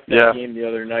 Yeah, I liked that game the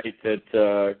other night that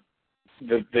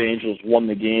the Angels won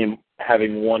the game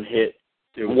having one hit.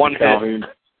 One hit.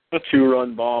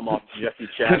 2-run bomb off Jesse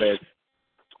Chavez.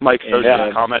 Mike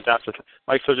Soja's comment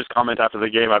after the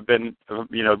game. I've been,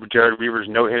 Jared Weaver's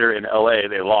no hitter in LA.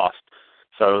 They lost,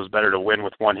 so it was better to win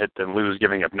with 1 hit than lose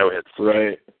giving up no hits.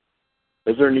 Right.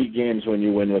 Those are neat games when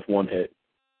you win with 1 hit.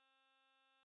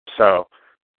 So,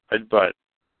 but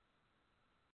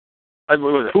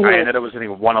Iannetta was hitting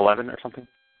 111 or something.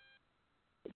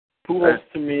 Pujols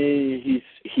to me,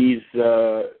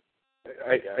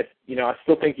 I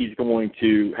still think he's going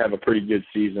to have a pretty good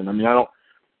season. I mean, I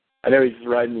know he's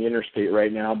riding the interstate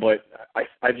right now, but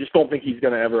I just don't think he's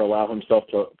going to ever allow himself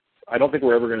to. I don't think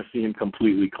we're ever going to see him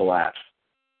completely collapse.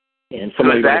 And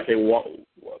somebody's going to say, well,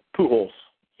 Pujols.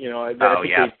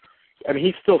 I mean,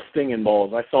 he's still stinging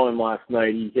balls. I saw him last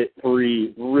night. He hit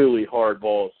 3 really hard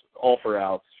balls, all for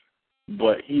outs.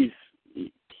 But I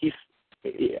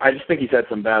just think he's had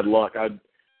some bad luck. I'd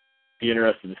be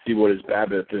interested to see what his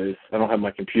BABIP is. I don't have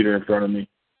my computer in front of me.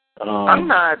 I'm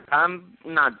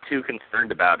not too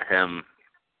concerned about him.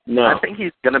 No. I think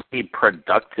he's going to be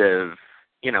productive.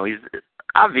 He's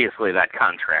obviously that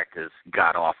contract is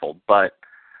god awful, but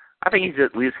I think he's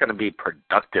at least going to be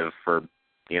productive for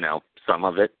some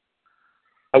of it.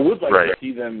 I would like to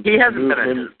see them. He hasn't been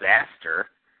a disaster.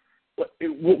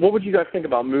 What would you guys think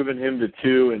about moving him to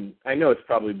 2? And I know it's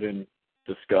probably been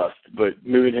discussed, but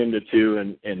moving him to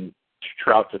 2 and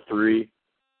Trout to 3.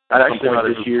 I'd actually rather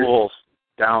move Pujols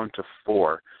down to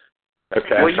 4.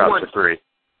 Okay. Well, Trout to 3.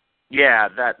 Yeah,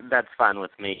 that's fine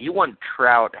with me. You want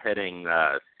Trout hitting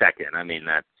second. I mean,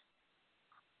 that's.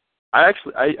 I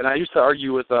used to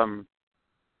argue with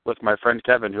my friend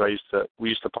Kevin, who we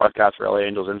used to podcast for LA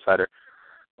Angels Insider.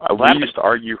 We used to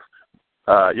argue.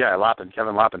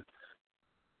 Kevin Lappin.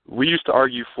 We used to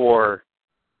argue for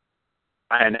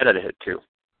Iannetta to hit 2.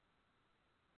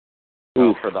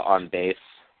 Ooh, for the on base.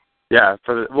 Yeah,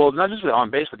 not just the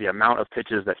on base, but the amount of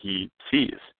pitches that he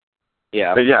sees.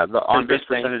 Yeah. But yeah, the on base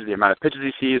percentage, the amount of pitches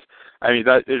he sees. I mean,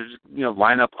 that is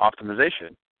lineup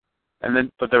optimization.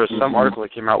 But there was some article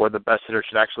that came out where the best hitter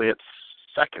should actually hit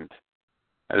second.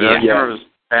 And I remember it was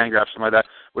Fangraph, something like that,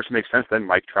 which makes sense. Then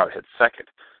Mike Trout hits second.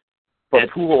 But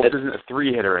Pujols isn't a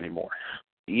 3 hitter anymore.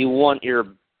 You want your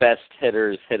best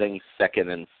hitters hitting second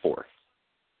and 4th.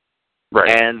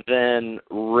 Right. And then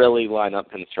really lineup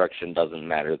construction doesn't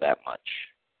matter that much.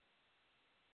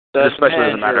 So especially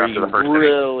doesn't matter after the first inning. You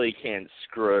really can't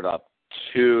screw it up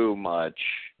too much.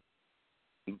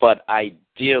 But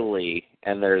ideally,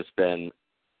 and there's been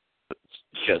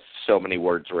just so many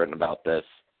words written about this,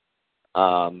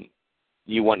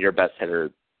 you want your best hitter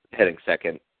hitting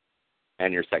second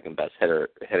and your second best hitter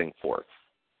hitting 4th.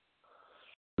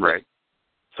 Right.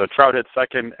 So Trout hits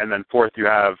second, and then 4th you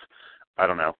have, I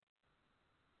don't know.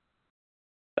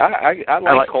 I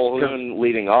like Colhoun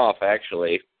leading off,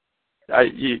 actually.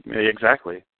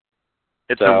 Exactly.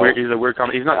 He's a weird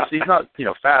comment. He's not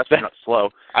fast. He's not slow.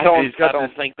 I don't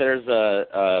think there's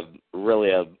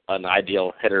really an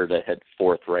ideal hitter to hit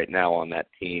 4th right now on that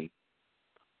team.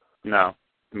 No.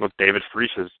 Look, David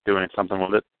Freese is doing something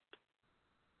with it.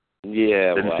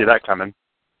 Yeah. Didn't see that coming.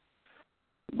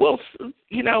 Well,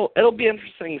 it'll be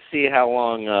interesting to see how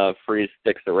long Freese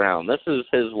sticks around. This is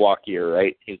his walk year,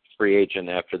 right? He's a free agent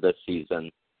after this season.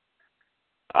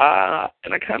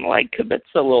 And I kind of like Kibitz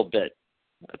a little bit.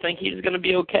 I think he's going to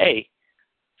be okay.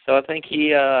 So I think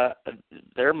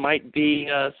there might be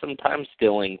some time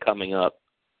stealing coming up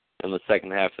in the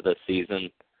second half of the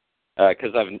season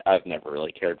because I've never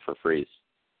really cared for Freese.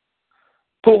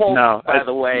 Pujols, by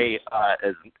the way,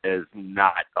 is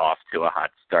not off to a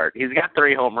hot start. He's got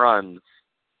 3 home runs,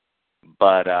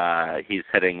 but he's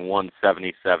hitting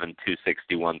 177,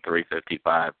 261,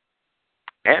 355,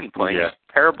 and playing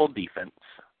terrible defense.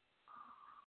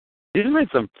 He's made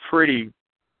some pretty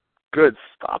good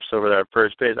stops over there at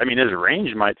first base. I mean, his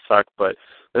range might suck, but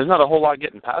there's not a whole lot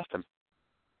getting past him.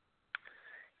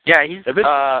 Yeah, he's if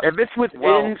it's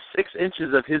within 6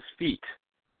 inches of his feet,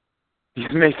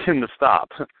 he's making the stop.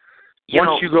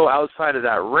 Once you go outside of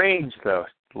that range, though,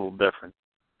 it's a little different.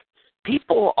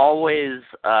 People always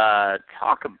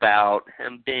talk about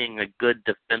him being a good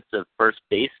defensive first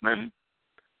baseman,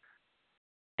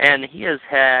 and he has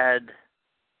had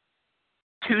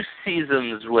 2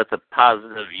 seasons with a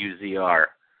positive UZR.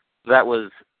 That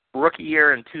was rookie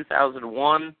year in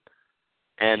 2001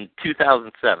 and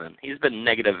 2007. He's been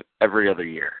negative every other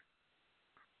year.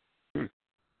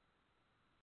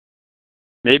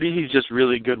 Maybe he's just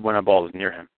really good when a ball is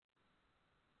near him.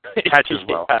 He catches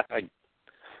well.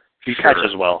 He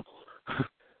catches well.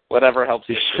 Whatever helps.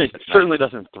 He certainly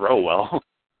doesn't throw well.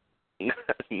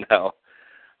 No.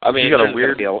 I mean, there's going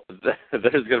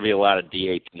to be a lot of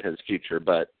DH in his future,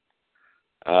 but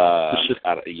I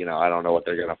don't know what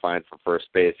they're going to find for first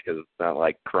base because it's not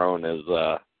like Crone is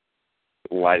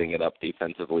lighting it up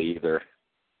defensively either.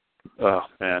 Oh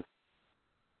man,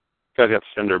 guy's got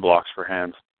cinder blocks for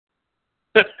hands.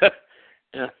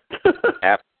 Yeah.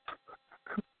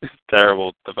 It's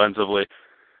terrible defensively,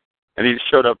 and he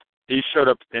showed up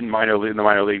in the minor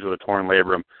leagues with a torn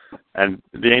labrum, and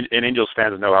Angels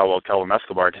fans know how well Kelvin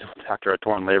Escobar did after a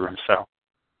torn labrum. So,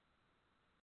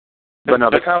 but no,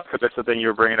 the Kyle Kibitza thing you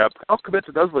were bringing up, Kyle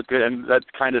Kibitza does look good, and that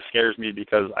kind of scares me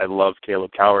because I love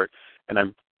Caleb Cowart, and I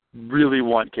really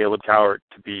want Caleb Cowart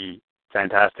to be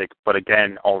fantastic. But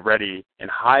again, already in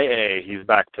high A, he's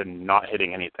back to not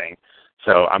hitting anything.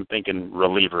 So I'm thinking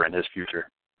reliever in his future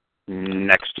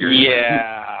next year.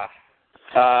 Yeah.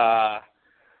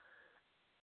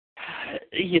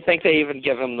 You think they even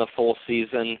give him the full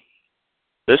season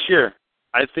this year?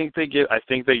 I think they give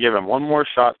him one more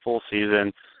shot full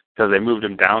season because they moved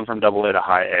him down from AA to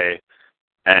high A.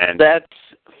 And that's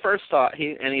first off,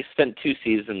 he spent 2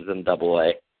 seasons in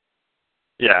AA.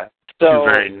 Yeah. So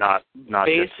very not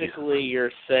basically,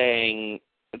 you're saying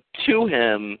to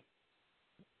him,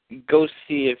 go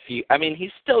see if you. I mean,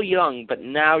 he's still young, but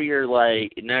now you're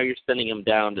sending him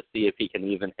down to see if he can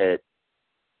even hit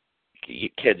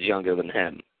kids younger than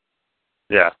him.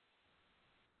 Yeah.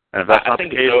 And if that's I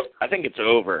think it's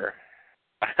over.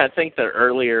 I think the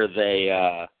earlier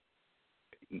they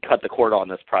cut the cord on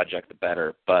this project, the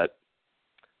better. But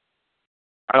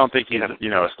I don't think he's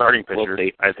a starting pitcher.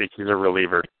 I think he's a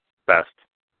reliever best.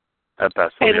 At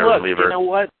best, hey, a look, reliever. You know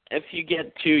what? If you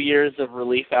get 2 years of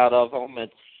relief out of him,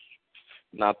 it's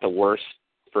not the worst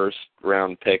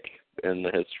first-round pick in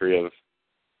the history of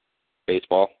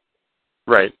baseball.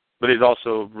 Right, but he's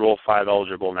also Rule 5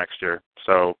 eligible next year.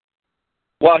 So.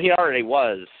 Well, he already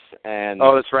was, and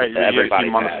that's right. Everybody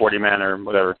him on the 40-man or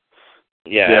whatever.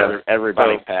 Yeah.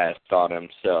 Everybody passed on him.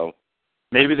 So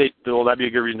maybe will that be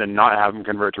a good reason to not have him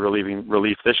convert to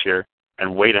relief this year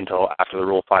and wait until after the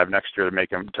Rule 5 next year to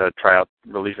make him to try out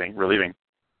relieving.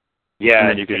 Yeah, and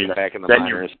then you get back in the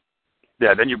minors.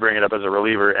 Then you bring it up as a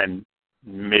reliever, and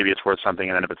maybe it's worth something.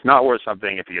 And then if it's not worth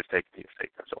something, if he gets taken, he gets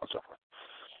taken, and so on and so forth.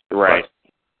 Right. But,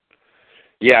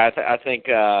 yeah, I think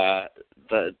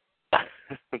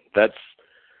that's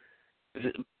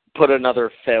put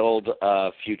another failed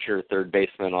future third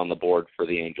baseman on the board for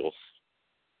the Angels.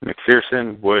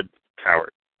 McPherson, Wood,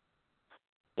 Cowart.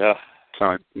 Yeah.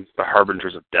 So the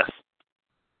harbingers of death.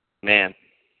 Man,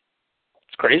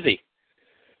 it's crazy.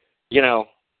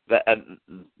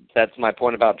 That's my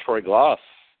point about Troy Gloss.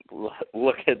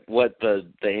 Look at what the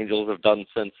Angels have done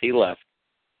since he left.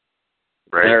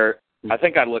 Right. I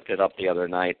think I looked it up the other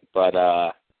night, but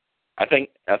I think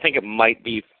it might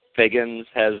be Figgins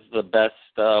has the best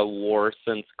WAR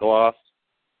since Gloss,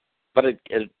 but it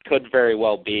could very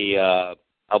well be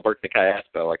Alberto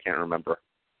Callaspo. I can't remember.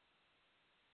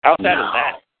 How sad is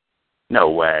that? No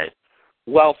way.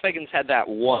 Well, Figgins had that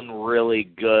one really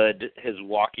good his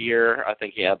walk year. I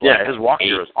think he had his walk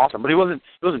year was awesome, but he wasn't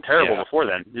terrible before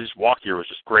then. His walk year was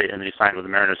just great, and then he signed with the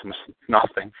Mariners and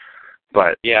nothing.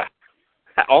 But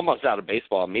almost out of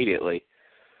baseball immediately.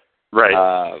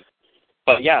 Right.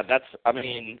 But yeah, that's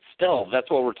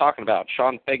what we're talking about.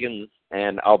 Sean Figgins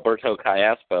and Alberto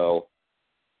Callaspo.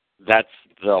 That's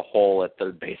the hole at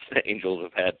third base the Angels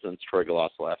have had since Troy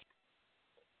Gloss left.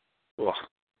 Ugh.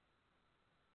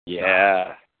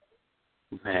 Yeah.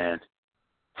 Man.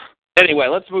 Anyway,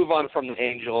 let's move on from the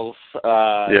Angels.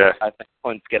 I think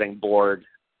Clint's getting bored.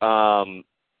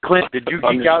 Clint, did you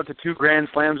geek out to 2 grand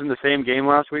slams in the same game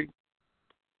last week?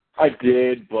 I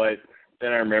did, but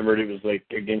then I remembered it was like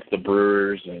against the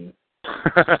Brewers, and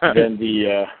then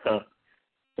the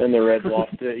Reds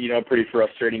lost it. A pretty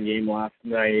frustrating game last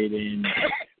night, and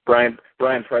Brian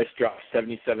Price dropped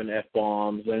 77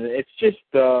 F-bombs, and it's just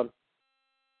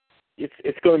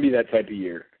it's going to be that type of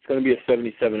year. It's going to be a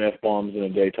 77 F-bombs in a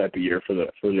day type of year for the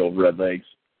old Redlegs.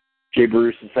 Jay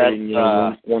Bruce is hitting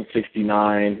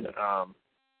 169.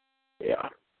 Yeah.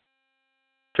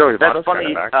 Joey, that's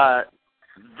funny.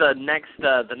 The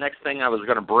next thing I was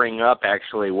going to bring up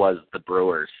actually was the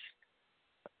Brewers.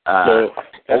 So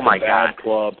oh my God,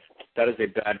 club. That is a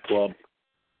bad club.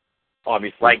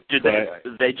 Obviously, like,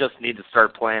 they just need to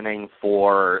start planning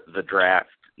for the draft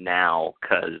now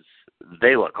because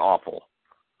they look awful.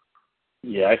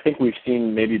 Yeah, I think we've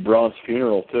seen maybe Braun's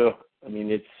funeral too. I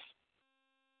mean,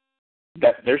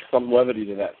 there's some levity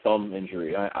to that thumb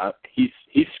injury.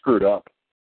 He's screwed up.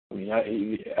 I mean,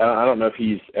 I don't know if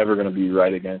he's ever going to be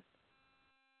right again.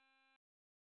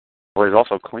 Well, he's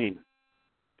also clean.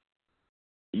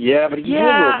 Yeah, but he did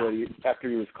a little bit after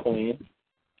he was clean.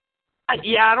 I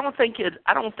don't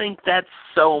think that's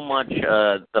so much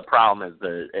the problem is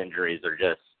the injuries are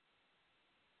just,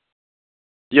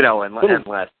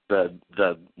 unless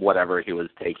the whatever he was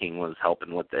taking was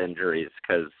helping with the injuries,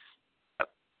 because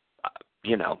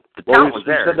the talent was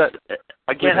there.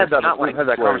 Again, we've had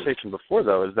that conversation before,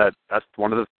 though, is that's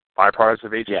one of the byproducts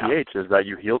of HGH is that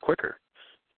you heal quicker.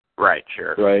 Right,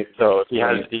 sure. Right. So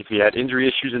if he had injury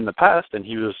issues in the past and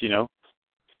he was,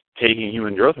 taking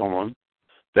human growth hormone,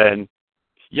 then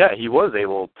yeah, he was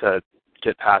able to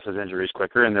get past his injuries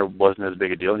quicker, and there wasn't as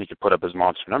big a deal, and he could put up his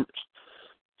monster numbers.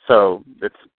 So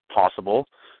it's possible,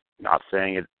 not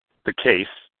saying it's the case,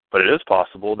 but it is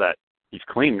possible that he's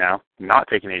clean now, not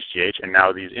taking HGH, and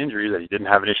now these injuries that he didn't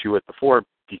have an issue with before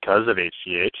because of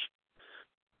HGH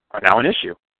are now an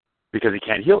issue because he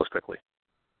can't heal as quickly.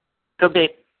 Could be.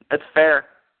 That's fair.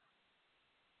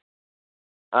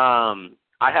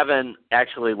 I haven't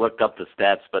actually looked up the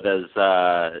stats, but is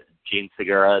Gene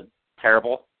Segura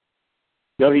terrible?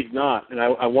 No, he's not. And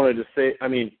I wanted to say, I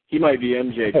mean, he might be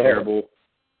MJ terrible,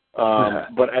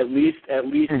 but at least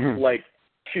like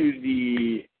to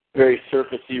the very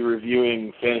surfacey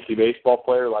reviewing fantasy baseball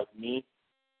player like me,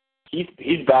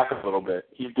 he's back a little bit.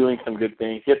 He's doing some good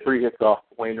things. He had 3 hits off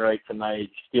Wainwright tonight,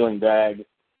 stealing bags.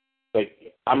 Like,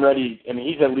 I'm ready. I mean,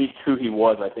 he's at least who he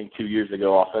was, I think, 2 years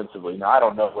ago offensively. Now, I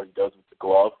don't know what he does with the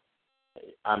glove.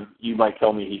 You might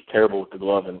tell me he's terrible with the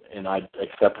glove, and I'd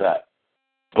accept that.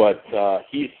 But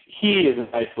he is a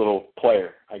nice little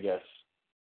player, I guess,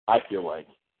 I feel like.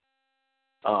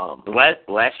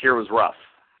 Last year was rough.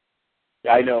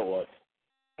 Yeah, I know it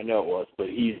was. But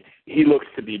he looks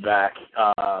to be back.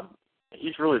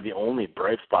 He's really the only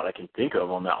bright spot I can think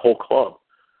of on that whole club,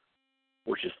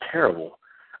 which is terrible.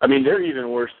 I mean, they're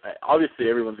even worse. Obviously,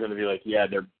 everyone's going to be like, yeah,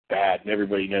 they're bad, and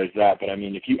everybody knows that. But, I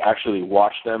mean, if you actually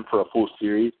watch them for a full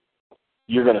series,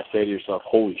 you're going to say to yourself,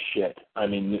 holy shit. I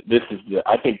mean,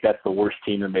 I think that's the worst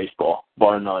team in baseball,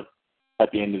 bar none, at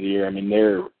the end of the year. I mean,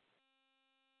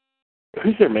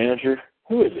 who's their manager?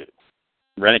 Who is it?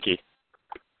 Renicky.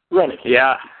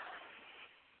 Yeah.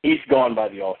 He's gone by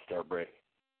the All-Star break.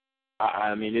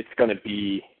 I mean, it's going to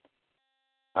be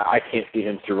 – I can't see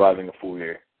him surviving a full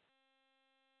year.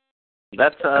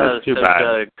 That's too bad.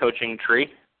 The coaching tree.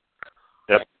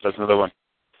 Yep, that's another one.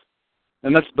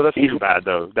 And that's too bad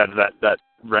though. That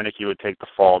Renicky would take the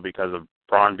fall because of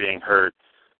Braun being hurt.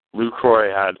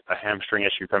 Lucroy had a hamstring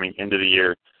issue coming into the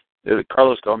year.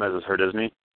 Carlos Gomez is hurt, isn't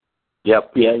he?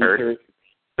 Yep, yeah, he's hurt.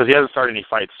 Because he hasn't started any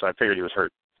fights, so I figured he was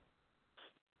hurt.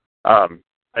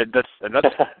 That's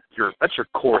your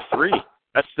core three.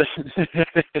 That's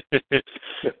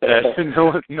no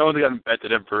one's got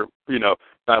invented him for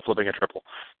not flipping a triple,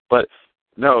 but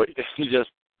no,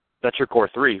 that's your core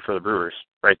three for the Brewers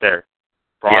right there.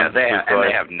 Braun, they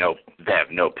have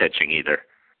no pitching either.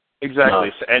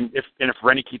 Exactly, no. And if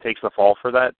Renicky takes the fall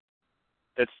for that,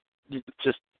 it's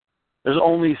just there's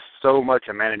only so much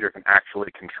a manager can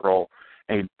actually control,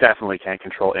 and he definitely can't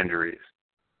control injuries.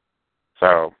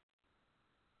 So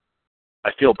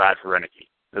I feel bad for Renicky.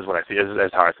 Is what I see.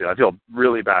 Is how I feel. I feel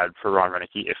really bad for Ron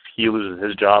Renicky if he loses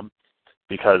his job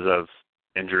because of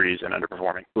injuries and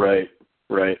underperforming. Right.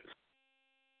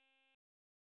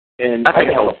 And I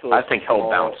think he'll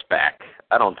bounce back.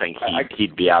 I don't think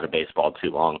he'd be out of baseball too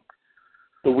long.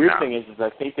 The weird thing is I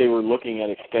think they were looking at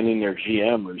extending their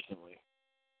GM recently.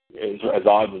 As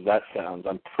odd as that sounds,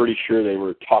 I'm pretty sure they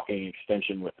were talking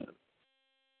extension with him.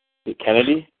 Is it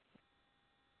Kennedy?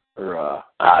 Or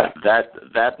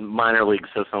that minor league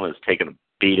system has taken a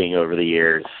beating over the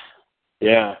years.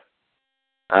 Yeah.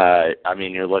 I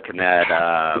mean, you're looking at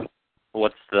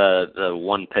what's the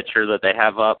one pitcher that they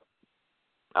have up?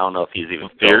 I don't know if he's even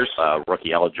still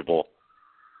rookie eligible.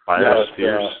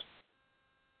 Spears.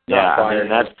 Yeah, I mean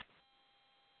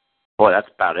that's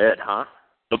about it, huh?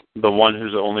 The one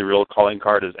whose only real calling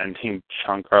card is ending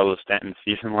Giancarlo Stanton's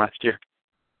season last year.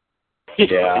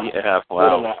 Yeah. Yeah.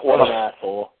 Wow. What an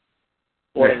asshole.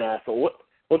 What an asshole.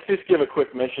 Let's just give a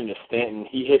quick mention to Stanton.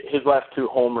 He hit his last 2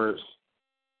 homers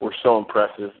were so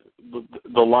impressive.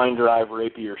 The line drive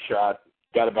rapier shot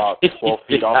got about 12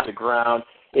 feet off the ground.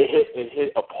 It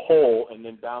hit a pole and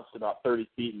then bounced about 30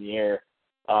 feet in the air.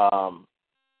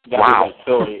 That was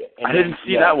silly. And I didn't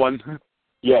see that one.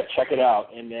 Yeah, check it out.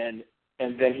 And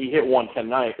then he hit one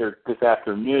tonight or this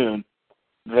afternoon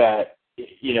that,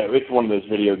 you know, it's one of those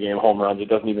video game home runs. It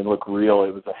doesn't even look real.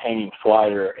 It was a hanging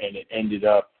slider, and it ended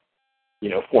up,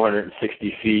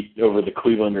 460 feet over the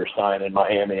Clevelander sign in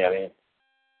Miami. I mean,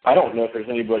 I don't know if there's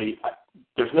anybody.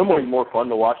 There's nobody more fun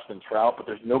to watch than Trout, but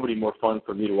there's nobody more fun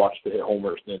for me to watch to hit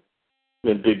homers than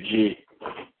Big G.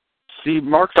 See,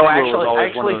 Mark. So I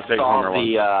actually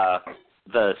saw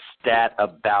the stat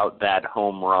about that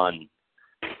home run.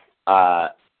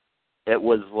 It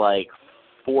was like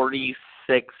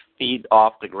 46 feet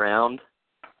off the ground.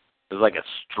 It was like a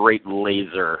straight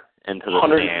laser into the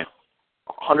stand.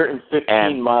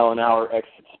 115 mile an hour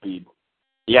exit speed.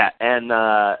 Yeah, and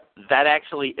that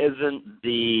actually isn't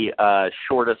the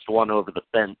shortest one over the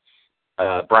fence.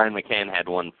 Brian McCann had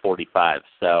 145.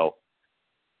 So,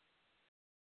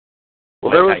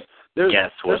 well, there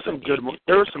were some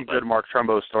good Mark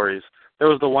Trumbo stories. There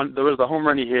was the home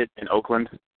run he hit in Oakland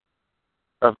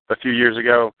a few years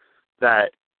ago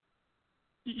that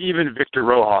even Victor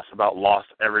Rojas about lost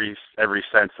every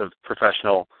sense of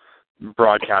professional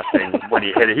broadcasting when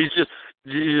he hit it. He's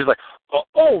just like,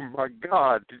 oh my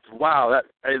God, wow!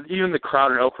 Even the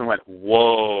crowd in Oakland went,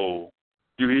 whoa!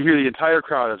 You hear the entire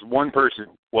crowd as one person,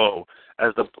 whoa!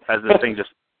 As the thing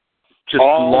just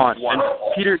launched. Wow.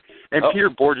 And Peter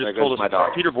Borges told us.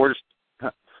 Peter Borges,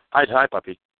 hi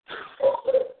puppy.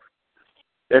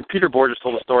 And Peter Borges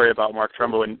told a story about Mark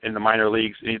Trumbo in the minor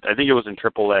leagues. I think it was in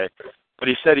AAA, but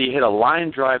he said he hit a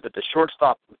line drive that the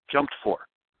shortstop jumped for.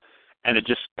 And it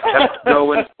just kept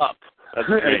going up.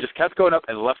 And it just kept going up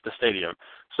and left the stadium.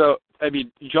 So, I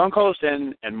mean, Giancarlo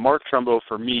Stanton and Mark Trumbo,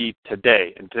 for me,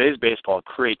 today, in today's baseball,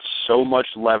 create so much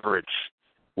leverage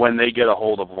when they get a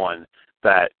hold of one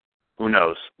that who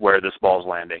knows where this ball's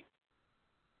landing.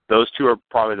 Those two are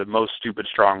probably the most stupid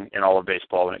strong in all of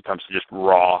baseball when it comes to just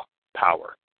raw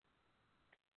power.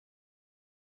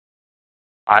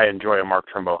 I enjoy a Mark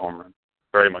Trumbo home run,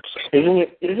 very much so. Isn't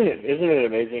it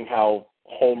amazing how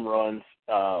home runs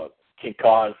can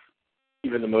cause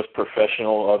even the most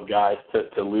professional of guys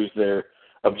to lose their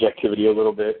objectivity a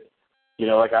little bit?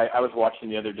 Like I was watching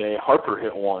the other day, Harper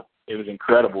hit one. It was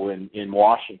incredible in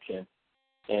Washington.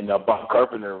 And Bob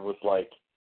Carpenter was like,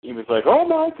 oh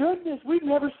my goodness, we've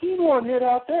never seen one hit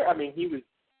out there. I mean, he was,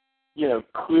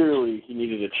 clearly he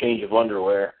needed a change of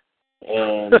underwear.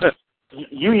 And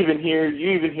you even hear,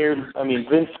 I mean,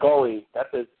 Vin Scully,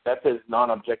 that's as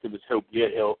non-objective as he'll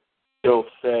get. He'll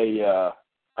say,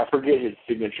 I forget his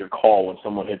signature call when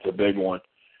someone hits a big one,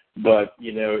 but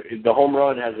the home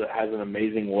run has an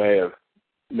amazing way of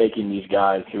making these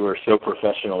guys who are so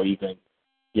professional even,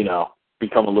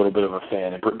 become a little bit of a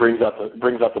fan. It brings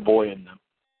out the boy in them.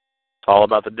 It's all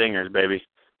about the dingers, baby.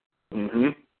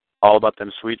 Mhm. All about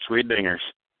them sweet, sweet dingers.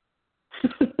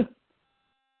 It's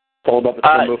all about the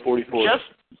Trumbo 44.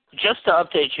 Just to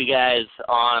update you guys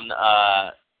on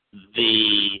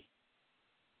the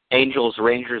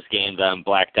Angels-Rangers game that I'm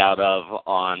blacked out of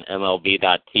on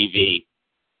MLB.TV.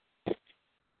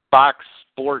 Fox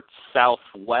Sports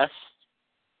Southwest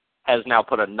has now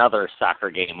put another soccer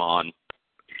game on.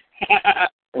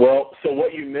 Well, so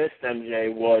what you missed,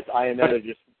 MJ, was Iannetta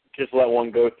just let one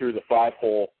go through the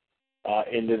 5-hole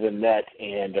into the net,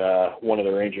 and one of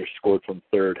the Rangers scored from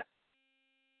third.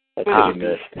 That's what you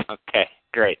missed. Okay,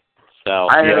 great. So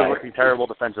Iannetta's looking terrible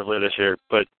defensively this year,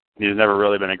 but he's never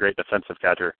really been a great defensive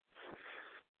catcher.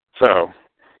 So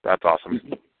that's awesome.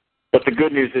 But the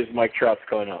good news is Mike Trout's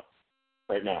coming up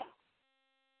right now.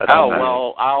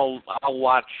 Well, I'll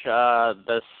watch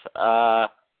this.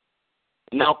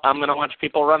 Nope, I'm going to watch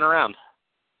people run around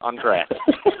on grass.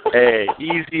 Hey,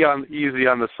 easy on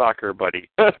the soccer, buddy.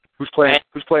 Who's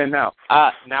playing now?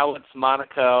 Now it's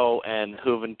Monaco and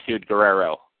Juventud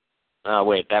Guerrero.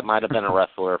 Wait, that might have been a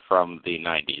wrestler from the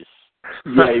 90s.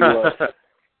 Yeah, he was.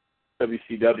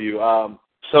 WCW.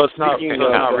 So it's not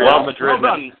Real Madrid.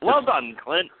 Well done,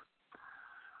 Clint.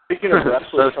 Speaking of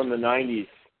wrestlers from the 90s,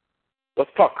 let's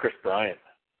talk Chris Bryant.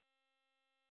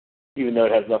 Even though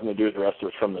it has nothing to do with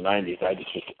wrestlers from the 90s,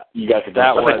 you guys are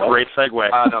that was a great segue.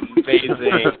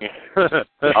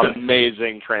 An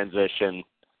amazing transition.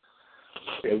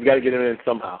 Yeah, we got to get him in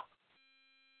somehow.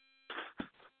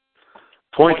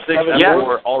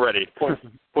 0.6 already.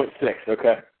 0.6,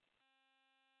 okay.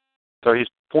 So he's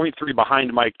 .3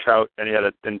 behind Mike Trout, and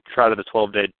Trout had a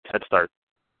 12-day head start.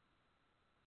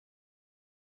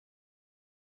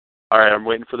 All right, I'm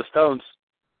waiting for the Stones.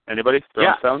 Anybody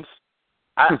throwing Stones?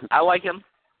 I like him.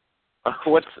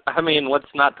 What's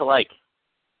not to like?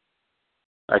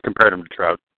 I compared him to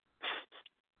Trout.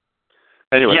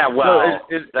 Anyway, yeah, well,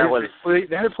 they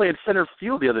had to play in center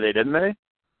field the other day, didn't they?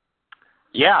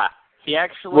 Yeah, he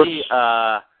actually,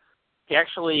 I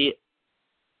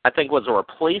think was a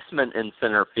replacement in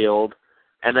center field,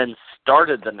 and then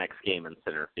started the next game in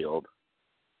center field.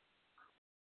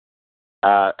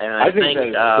 And I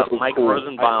think Mike cool.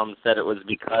 Rosenbaum said it was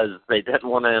because they didn't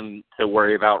want him to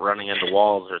worry about running into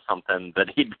walls or something, that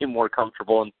he'd be more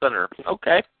comfortable in center.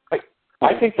 Okay.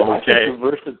 I think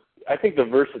the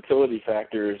versatility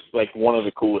factor is like one of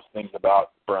the coolest things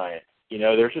about Bryant. You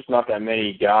know, there's just not that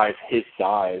many guys his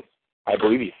size. I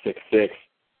believe he's 6'6".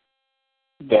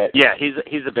 Yeah,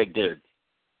 he's a big dude.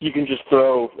 You can just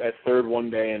throw at third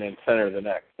one day and then center the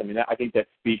next. I mean, I think that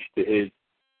speaks to his.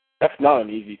 That's not an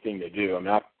easy thing to do. I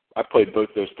mean, I played both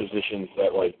those positions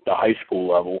at like the high school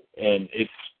level, and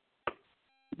it's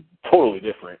totally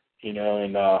different, you know.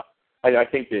 And I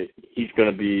think that he's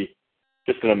going to be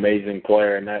just an amazing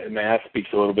player, and that speaks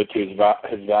a little bit to his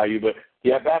value. But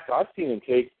the at-bats I've seen him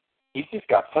take, he's just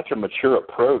got such a mature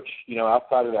approach, you know,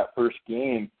 outside of that first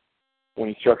game when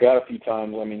he struck out a few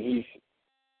times. I mean,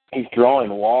 he's drawing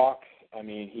walks. I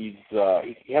mean, he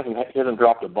hasn't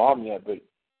dropped a bomb yet, but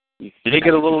he did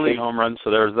get a Little League home run,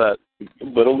 so there's that.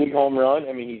 Little League home run?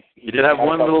 I mean, he did have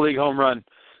one Little League home run.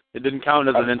 It didn't count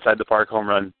as an inside-the-park home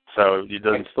run, so he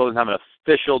still doesn't have an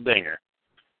official dinger.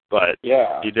 But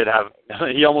yeah,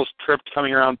 he almost tripped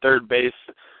coming around third base,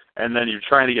 and then you're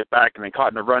trying to get back, and then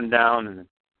caught in a run down,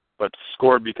 but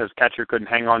scored because catcher couldn't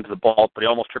hang on to the ball, but he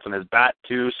almost tripped on his bat,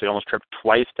 too, so he almost tripped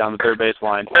twice down the third base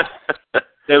line.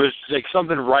 It was like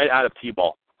something right out of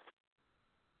T-ball.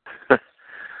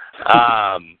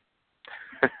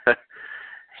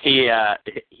 He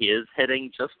is hitting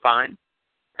just fine.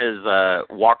 His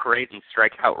walk rate and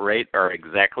strikeout rate are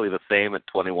exactly the same at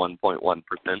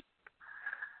 21.1%.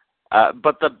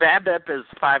 But the BABIP is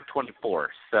 524,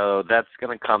 so that's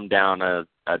going to come down a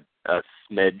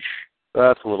smidge.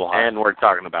 That's a little high. And we're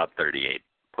talking about 38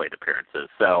 plate appearances.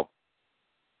 So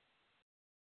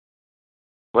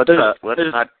let's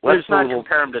not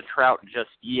compare him to Trout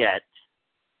just yet.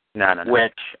 No.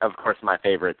 Which, of course, my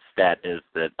favorite stat is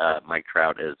that Mike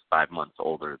Trout is 5 months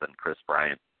older than Chris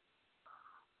Bryant.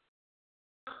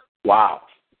 Wow.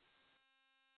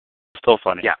 Still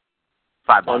funny. Yeah.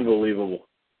 5 months. Unbelievable.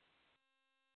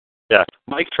 Yeah.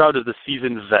 Mike Trout is the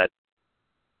seasoned vet.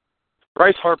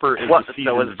 Bryce Harper is the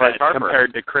seasoned vet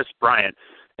compared to Chris Bryant.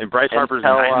 And Bryce Harper's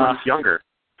 9 months younger.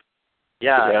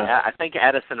 Yeah, I think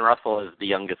Addison Russell is the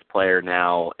youngest player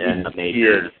now in the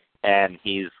majors. And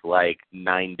he's like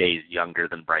 9 days younger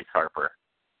than Bryce Harper.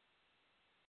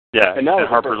 Yeah, and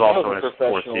Harper's also in his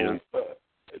fourth season.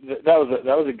 That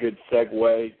was a good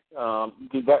segue.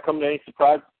 Did that come to any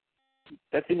surprise?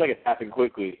 That seemed like it happened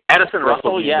quickly. Addison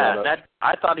Russell,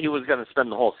 I thought he was going to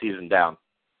spend the whole season down.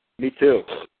 Me too.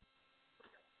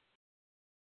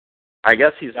 I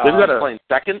guess he's playing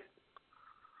second.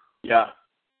 Yeah.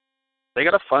 They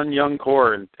got a fun young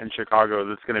core in Chicago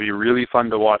that's going to be really fun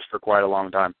to watch for quite a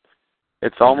long time.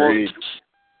 It's almost...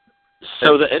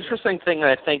 So the interesting thing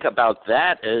I think about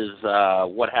that is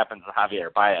what happens to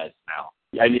Javier Baez now.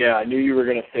 Yeah, I knew you were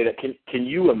going to say that. Can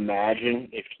you imagine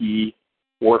if he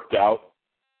worked out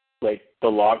like the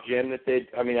logjam that they?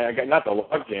 I mean, not the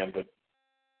logjam, but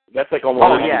that's like almost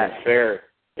not even fair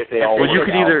if they all. Well, you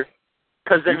could either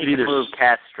because then you could move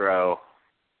Castro.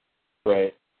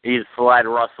 Right. You slide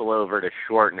Russell over to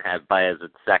short and have Baez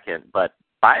at second, but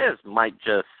Baez might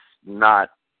just not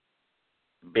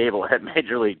be able to hit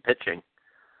major league pitching.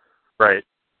 Right.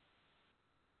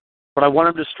 But I want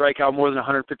him to strike out more than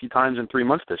 150 times in 3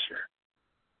 months this year.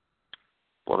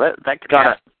 Well, that could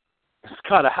happen. It's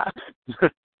got to happen.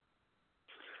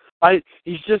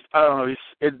 He's just, I don't know,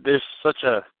 there's such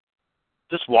a,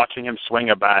 just watching him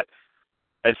swing a bat,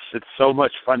 it's so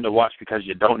much fun to watch because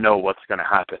you don't know what's going to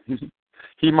happen.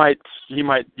 He might,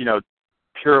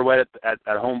 pirouette at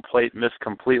home plate, miss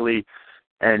completely,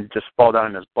 and just fall down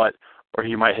in his butt, or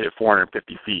he might hit it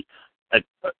 450 feet.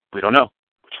 We don't know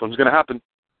which one's going to happen.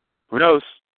 Who knows?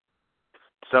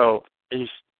 So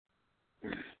it's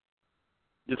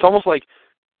almost like,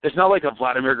 it's not like a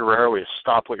Vladimir Guerrero where you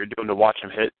stop what you're doing to watch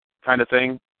him hit kind of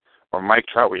thing, or Mike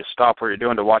Trout where you stop what you're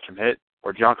doing to watch him hit,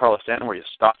 or Giancarlo Stanton where you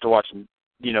stop to watch him,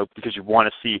 because you want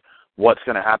to see what's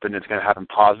going to happen, it's going to happen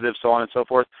positive, so on and so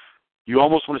forth. You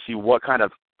almost want to see what kind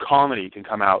of comedy can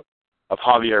come out of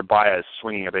Javier Baez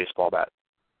swinging a baseball bat.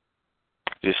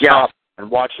 Just stop and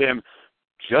watch him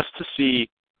just to see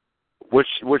which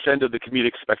end of the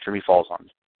comedic spectrum he falls on.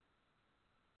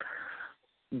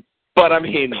 But, I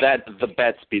mean, the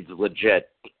bat speed's legit.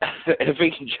 If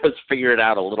he can just figure it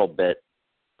out a little bit.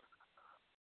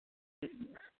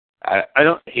 I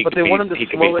don't. But they want him to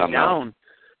slow it down.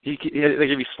 Like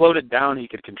if he slowed it down, he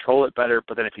could control it better.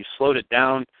 But then if he slowed it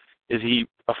down, is he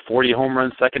a 40 home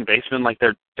run second baseman like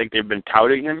they've been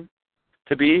touting him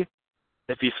to be?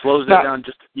 If he slows it down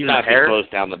just even a hair, if he slows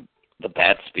down the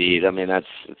bat speed. I mean,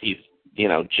 he's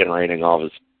generating all of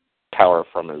his power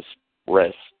from his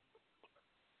wrist.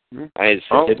 Mm-hmm. It's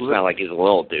not like he's a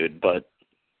little dude, but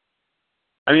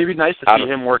I mean, it'd be nice to see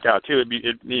him work out too.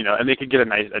 And they could get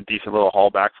a decent little haul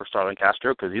back for Starlin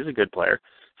Castro because he's a good player.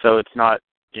 So it's not,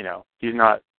 he's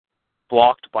not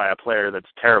blocked by a player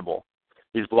that's terrible.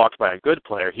 He's blocked by a good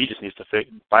player. He just needs to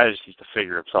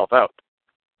figure himself out.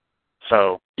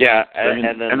 So yeah,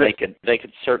 and then they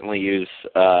could certainly use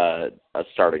a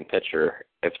starting pitcher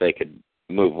if they could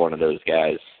move one of those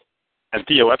guys. And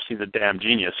Theo Epstein's a damn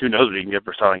genius. Who knows what he can get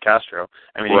for Starlin Castro?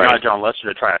 I mean, he got John Lester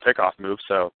to try a pickoff move,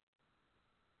 so.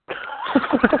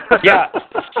 Yeah,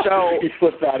 so he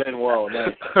slipped that in well.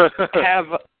 Nice.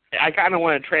 I kind of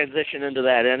want to transition into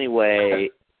that anyway.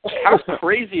 How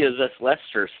crazy is this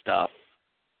Lester stuff?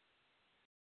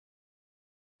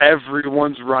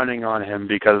 Everyone's running on him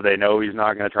because they know he's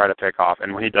not going to try to pick off,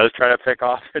 and when he does try to pick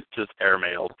off, it's just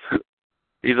airmailed.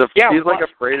 He's like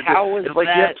afraid of it. How is it's like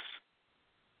that? Yips.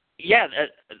 Yeah,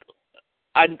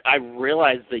 I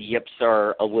realize the yips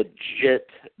are a legit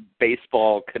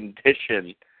baseball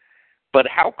condition, but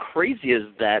how crazy is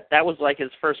that? That was like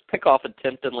his first pickoff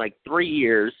attempt in like 3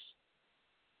 years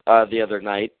the other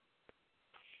night.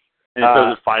 And it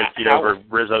throws 5 feet over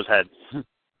Rizzo's head.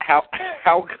 How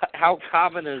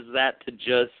common is that to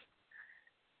just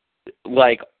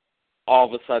like all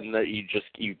of a sudden that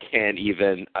you can't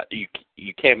even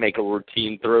you can't make a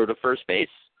routine throw to first base?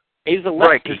 He's a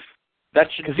lefty. Right, that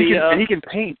should be he can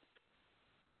paint.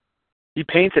 He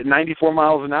paints at 94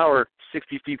 miles an hour,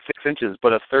 60 feet 6 inches,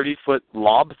 but a 30-foot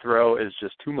lob throw is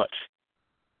just too much.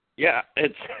 Yeah,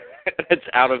 it's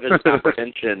out of his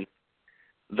comprehension.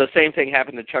 The same thing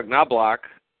happened to Chuck Knobloch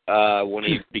when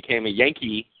he became a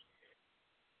Yankee,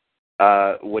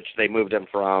 which they moved him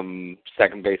from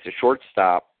second base to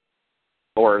shortstop,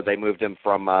 or they moved him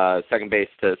from second base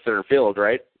to center field,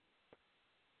 right?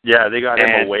 Yeah, they got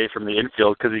him away from the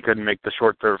infield because he couldn't make the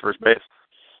short throw to first base.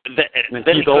 Then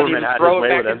he couldn't even throw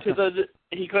it back into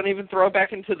he couldn't even throw it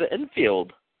back into the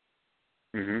infield.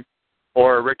 Mm-hmm.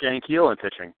 Or Rick Ankiel in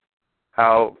pitching,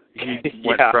 how he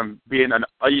went from being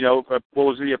what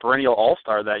was he, a perennial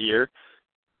all-star that year,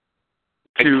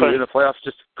 to in the playoffs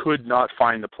just could not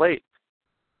find the plate.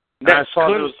 Couldn't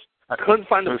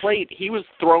find the plate. He was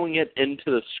throwing it into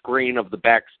the screen of the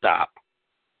backstop.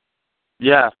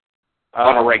 Yeah.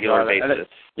 On a regular basis.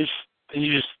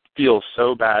 You just feel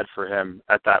so bad for him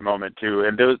at that moment too.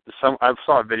 And I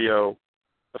saw a video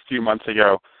a few months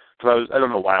ago because I don't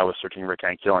know why I was searching Rick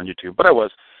Ankiel on YouTube, but I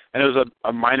was, and it was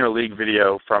a minor league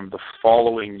video from the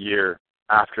following year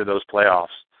after those playoffs,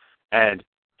 and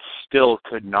still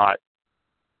could not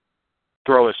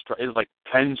throw a strike. It was like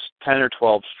 10 or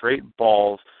 12 straight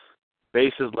balls,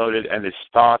 bases loaded, and they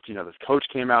stopped. The coach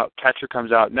came out, catcher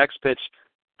comes out, next pitch,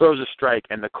 throws a strike,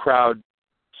 and the crowd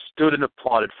stood and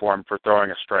applauded for him for throwing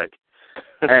a strike.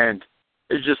 And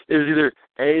it was either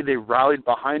A, they rallied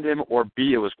behind him, or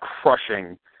B, it was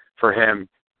crushing for him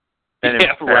and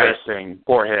embarrassing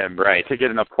for him to get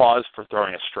an applause for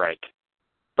throwing a strike.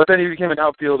 But then he became an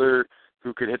outfielder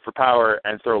who could hit for power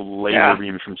and throw laser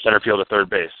beams from center field to third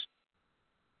base.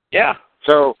 Yeah.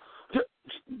 So,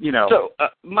 So,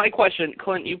 my question,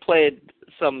 Clint, you played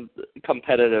some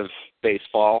competitive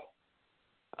baseball.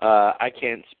 I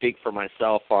can't speak for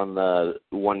myself on the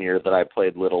 1 year that I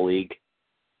played Little League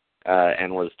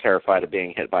and was terrified of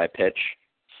being hit by a pitch.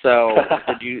 So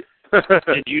did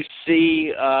you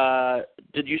see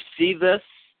this?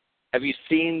 Have you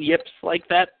seen yips like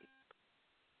that?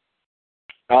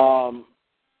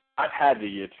 I've had the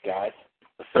yips, guys.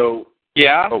 So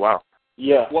yeah. Oh wow.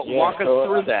 Yeah. Walk us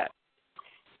through that.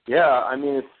 Yeah, I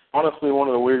mean, it's honestly one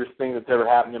of the weirdest things that's ever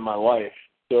happened in my life.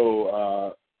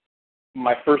 So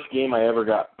my first game I ever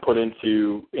got put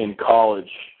into in college,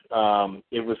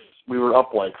 we were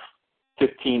up like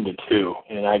 15-2,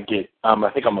 and I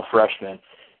think I'm a freshman,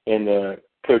 and the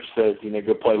coach says,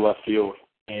 go play left field,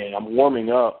 and I'm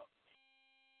warming up,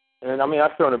 and I mean,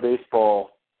 I've thrown a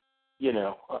baseball,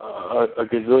 a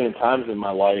gazillion times in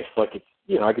my life, like it's,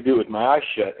 I could do it with my eyes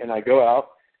shut, and I go out,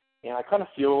 and I kind of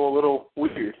feel a little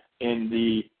weird, and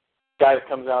the guy that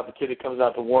comes out, the kid that comes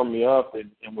out to warm me up,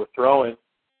 and we're throwing,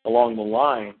 along the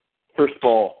line. First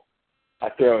ball, I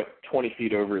throw it 20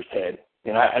 feet over his head,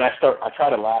 and I try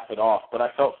to laugh it off, but I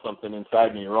felt something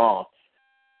inside me wrong.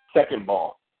 Second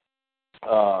ball,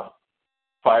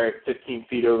 fire it 15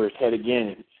 feet over his head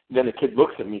again. And then the kid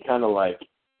looks at me kind of like,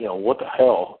 what the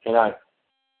hell? And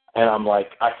I'm like,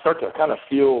 I start to kind of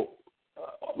feel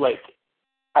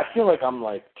I feel like I'm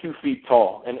like 2 feet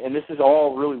tall. And this is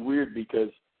all really weird because,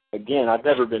 again, I've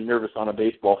never been nervous on a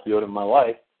baseball field in my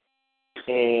life.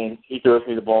 And he throws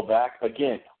me the ball back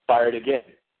again, fire it again.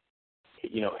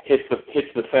 Hits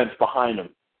the fence behind him.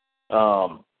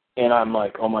 And I'm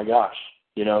like, oh my gosh,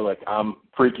 I'm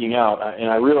freaking out. And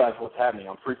I realize what's happening.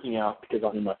 I'm freaking out because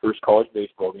I'm in my first college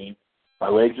baseball game. My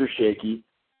legs are shaky.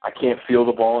 I can't feel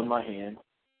the ball in my hand.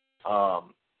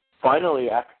 Finally,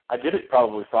 I did it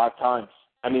probably 5 times.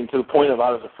 I mean, to the point of I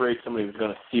was afraid somebody was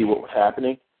going to see what was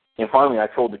happening. And finally, I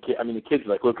told the kid, the kid's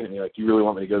like looking at me like, you really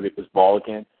want me to go get this ball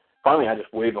again? Finally, I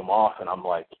just wave him off, and I'm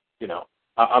like,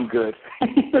 I'm good,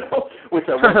 which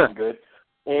I wasn't good.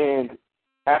 And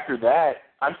after that,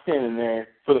 I'm standing there.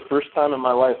 For the first time in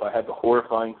my life, I had the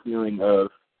horrifying feeling of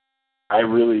I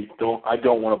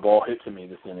don't want a ball hit to me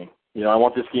this inning. I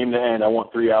want this game to end. I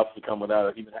want 3 outs to come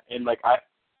without it. And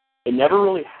it never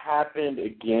really happened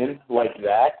again like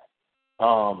that.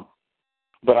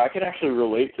 But I can actually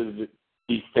relate to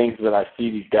these things that I see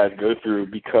these guys go through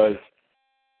because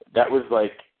that was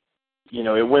like,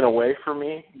 it went away for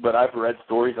me, but I've read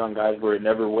stories on guys where it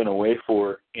never went away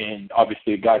for, and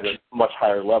obviously guys at a much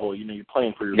higher level, you're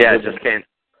playing for your living. Just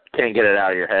can't get it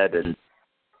out of your head, and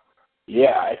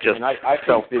I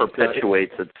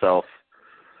self-perpetuates itself.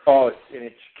 Oh,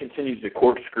 it continues to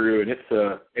corkscrew, and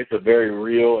it's a very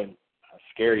real and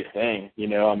scary thing.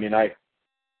 The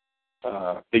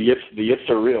yips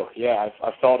are real. Yeah,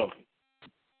 I've felt them.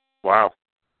 Wow.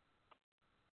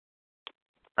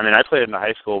 I played in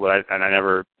high school, but I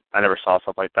never saw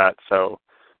stuff like that. So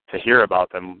to hear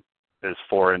about them is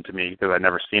foreign to me because I'd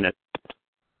never seen it.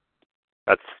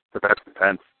 That's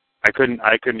intense. I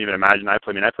couldn't even imagine. I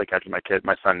play catch with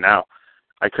my son now.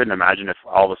 I couldn't imagine if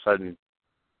all of a sudden,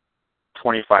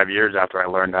 25 years after I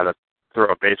learned how to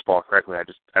throw a baseball correctly,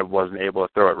 I wasn't able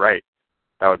to throw it right.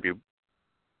 That would be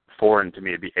foreign to me.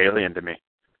 It'd be alien to me.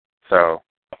 So,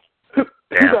 who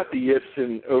got the yips?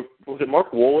 And was it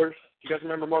Mark Wohlers? Do you guys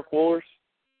remember Mark Wohlers?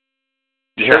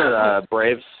 Sure,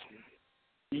 Braves.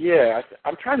 Yeah,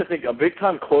 I'm trying to think. A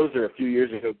big-time closer a few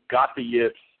years ago got the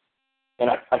yips, and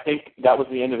I think that was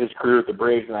the end of his career with the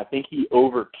Braves, and I think he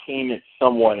overcame it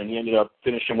somewhat, and he ended up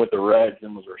finishing with the Reds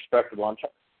and was respectable. I'm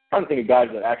trying to think of guys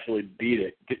that actually beat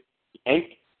it.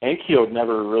 Ankiel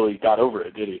never really got over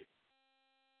it, did he?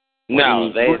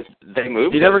 No, they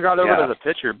moved. He never got over it as a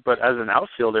pitcher, but as an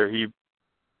outfielder,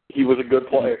 he was a good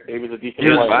player. He was a decent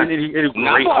player. He had a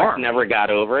great arm. Never got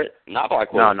over it.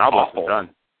 Knobloch was awful. Was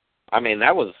done.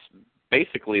 That was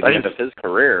basically the end of his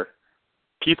career.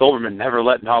 Keith Olbermann never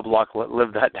let Knobloch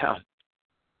live that down.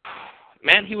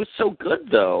 Man, he was so good,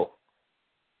 though.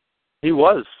 He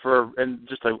was, and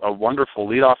just a wonderful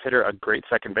leadoff hitter, a great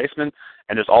second baseman,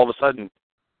 and just all of a sudden,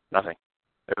 nothing.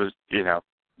 It was,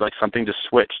 like something just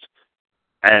switched.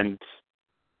 And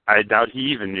I doubt he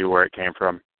even knew where it came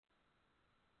from.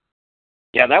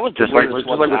 Yeah, that was just like with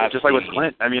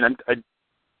Clint. I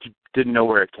didn't know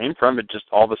where it came from. It just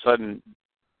all of a sudden,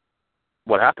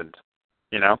 what happened?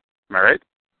 Am I right?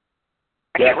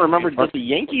 I can't remember. Did the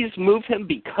Yankees move him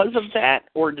because of that,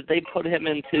 or did they put him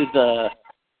into the?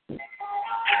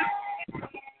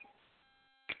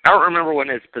 I don't remember when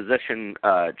his position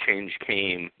change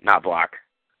came. Not block.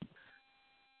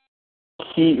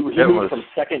 He moved from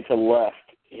second to left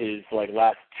his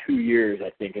last 2 years, I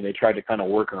think, and they tried to kind of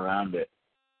work around it.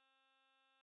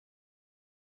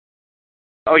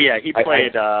 Oh yeah, he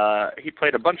played a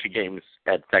bunch of games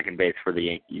at second base for the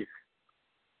Yankees.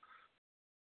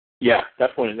 Yeah,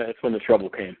 that's when the trouble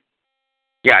came.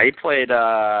 Yeah, he played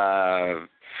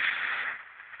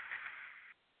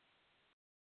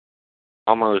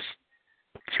almost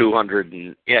 200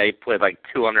 he played like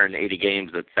 280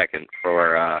 games at second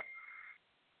for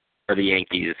the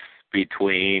Yankees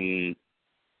between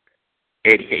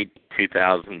 88 and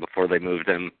 2000 before they moved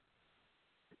him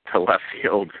to left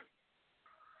field.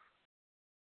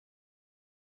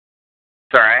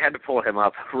 Sorry, I had to pull him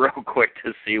up real quick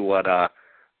to see what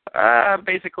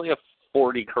basically a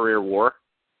 40 career WAR.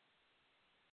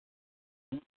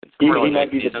 He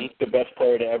might be the best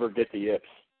player to ever get the yips.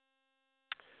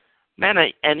 Man,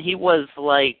 and he was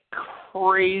like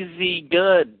crazy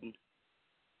good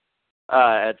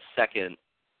at second.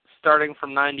 Starting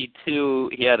from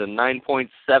 92, he had a 9.7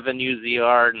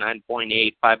 UZR,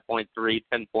 9.8, 5.3,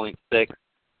 10.6,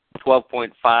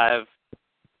 12.5,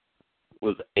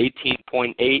 was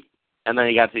 18.8, and then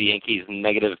he got to the Yankees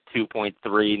negative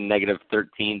 2.3, negative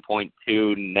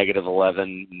 13.2, negative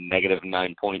 11, negative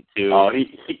 9.2. Oh,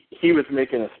 he was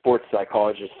making a sports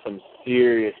psychologist some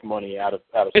serious money out of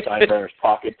Steinbrenner's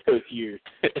pocket those years.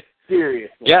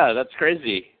 Seriously. Yeah, that's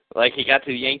crazy. Like, he got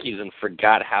to the Yankees and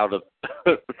forgot how to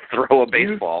throw a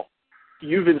baseball.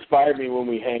 You've inspired me. When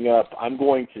we hang up, I'm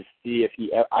going to see if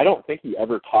I don't think he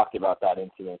ever talked about that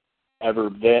incident, ever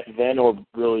then or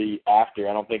really after.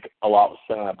 I don't think a lot was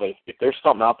said on that, but if there's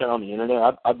something out there on the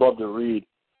internet, I'd love to read,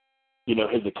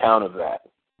 his account of that,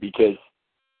 because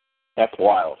that's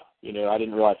wild. I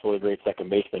didn't realize what a great second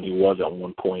baseman he was at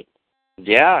one point.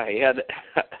 Yeah,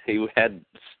 he had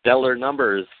stellar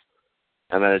numbers,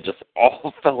 and then it just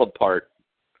all fell apart.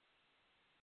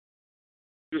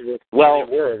 Well,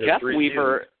 Jeff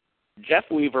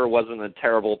Weaver wasn't a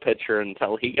terrible pitcher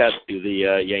until he got to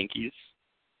the Yankees.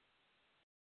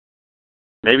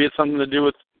 Maybe it's something to do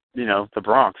with, the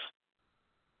Bronx.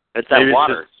 It's that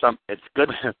water. It's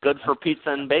good for pizza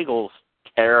and bagels.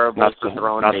 Terrible for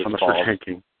throwing baseballs. Not so much for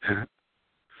drinking.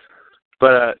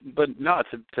 But no,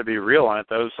 to be real on it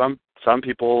though, some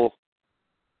people,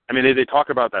 I mean, they talk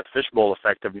about that fishbowl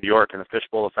effect of New York and the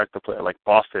fishbowl effect of like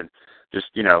Boston. Just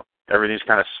everything's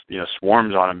kind of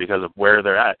swarms on them because of where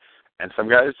they're at, and some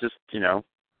guys just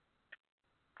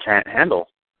can't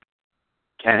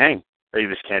hang. They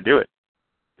just can't do it.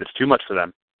 It's too much for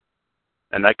them,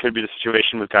 and that could be the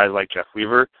situation with guys like Jeff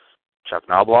Weaver, Chuck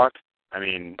Knobloch. I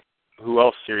mean, who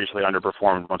else seriously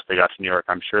underperformed once they got to New York?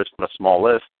 I'm sure it's not a small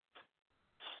list.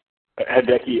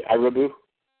 Hideki Irabu?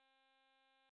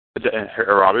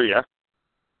 Irabu, yeah.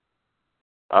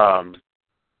 I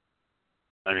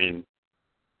mean,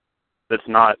 it's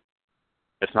not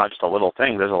just a little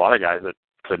thing. There's a lot of guys that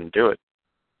couldn't do it.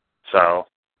 So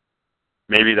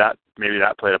maybe that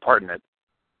played a part in it.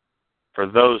 For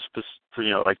those,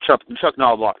 like Chuck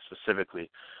Knobloch specifically,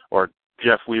 or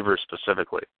Jeff Weaver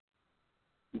specifically,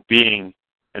 being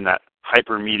in that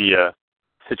hyper media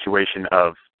situation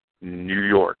of New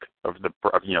York, of the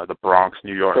Bronx,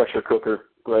 New York. Pressure cooker,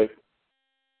 right?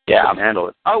 Yeah, handle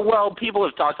it. Oh well, people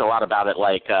have talked a lot about it,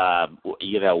 like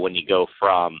when you go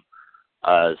from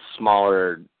a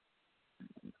smaller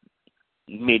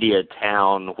media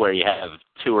town where you have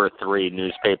 2 or 3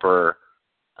 newspaper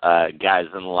guys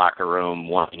in the locker room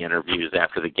wanting interviews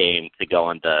after the game to go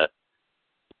into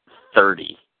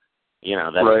 30.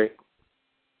 Right.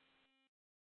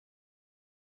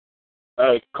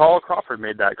 Carl Crawford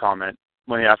made that comment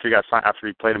after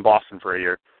he played in Boston for a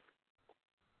year.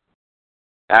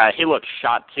 He looked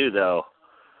shot too, though.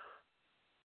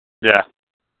 Yeah,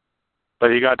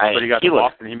 but he got to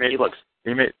Boston. He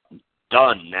made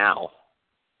done now.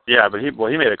 Yeah, but he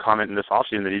made a comment in this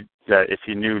offseason that if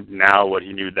he knew now what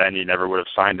he knew then, he never would have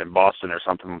signed in Boston or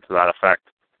something to that effect.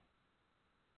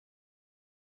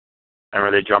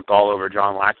 Remember they jumped all over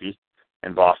John Lackey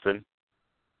in Boston.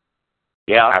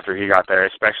 Yeah. After he got there,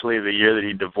 especially the year that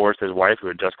he divorced his wife, who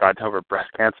had just gotten over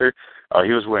breast cancer.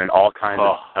 He was winning all kinds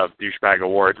of douchebag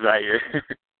awards that year.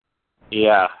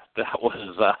 Yeah, that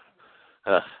was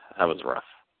rough.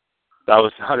 That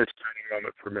was not a shining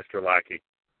moment for Mr. Lackey.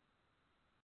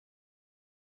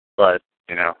 But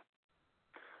you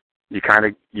kind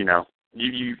of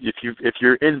if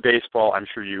you're in baseball, I'm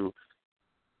sure you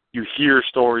hear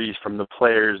stories from the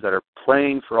players that are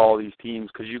playing for all these teams,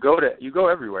 because you go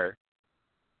everywhere.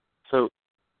 So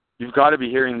you've got to be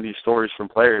hearing these stories from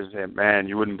players, and man,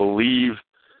 you wouldn't believe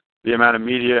the amount of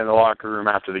media in the locker room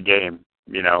after the game.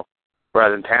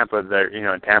 Whereas in Tampa, they're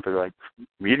like,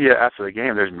 media after the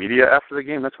game. There's media after the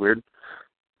game. That's weird.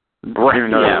 I didn't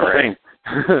even know that was a thing.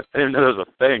 I didn't even know there was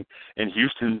a thing. In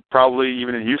Houston,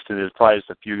 even in Houston, there's probably just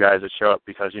a few guys that show up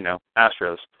because,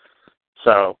 Astros.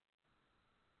 So,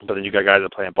 but then you got guys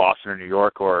that play in Boston or New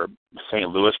York or St.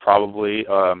 Louis probably.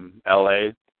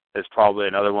 L.A. is probably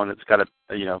another one that's got a,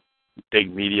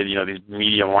 big media, these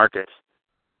media markets.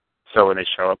 So when they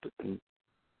show up, and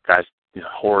guys,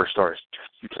 horror stories.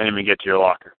 You can't even get to your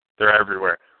locker. They're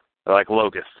everywhere. They're like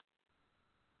locusts.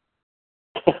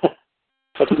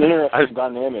 That's an interesting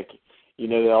dynamic.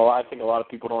 I think a lot of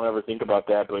people don't ever think about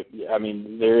that, but I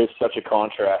mean, there is such a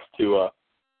contrast to,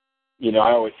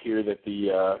 I always hear that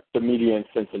the media in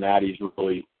Cincinnati is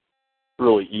really,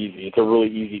 really easy. It's a really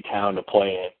easy town to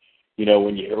play in.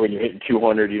 When you're hitting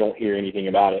 200, you don't hear anything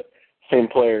about it. Same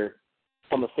player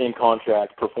on the same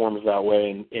contract performs that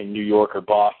way in New York or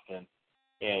Boston,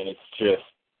 and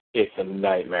it's a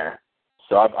nightmare.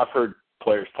 So I've heard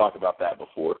players talk about that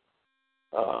before.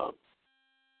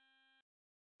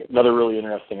 Another really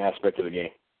interesting aspect of the game,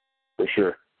 for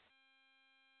sure.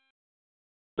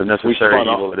 The necessary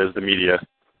evil that is the media.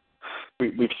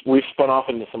 we've spun off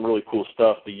into some really cool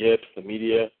stuff. The yips, the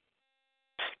media.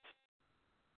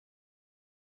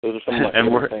 Those are some of my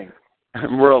favorite things.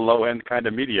 And we're a low-end kind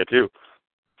of media, too.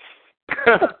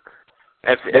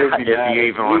 if you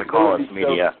even want to call us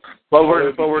media. But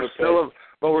we're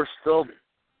still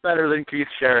better than Keith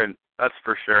Sharon, that's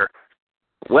for sure.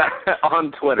 Well,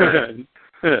 on Twitter.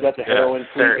 That's a heroin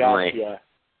certainly. Yeah.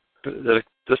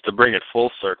 Just to bring it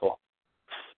full circle.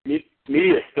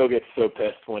 Media still gets so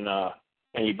pissed when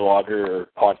any blogger or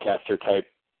podcaster type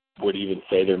would even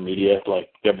say they're media. Like,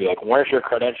 they'll be like, "Where's your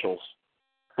credentials?"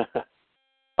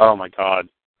 Oh my God,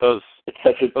 those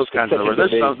kinds of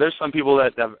words. There's some people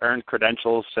that have earned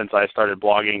credentials since I started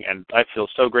blogging, and I feel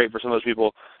so great for some of those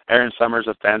people. Aaron Summers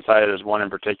of Fansided is one in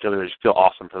particular. I just feel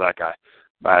awesome for that guy.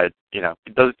 But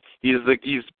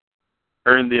he's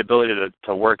earned the ability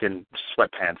to work in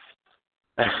sweatpants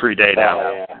every day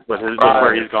now with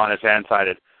where he's gone as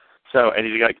Fansided. So, and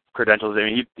he's got credentials. I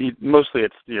mean, he mostly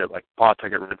it's like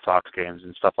politics at Red Sox games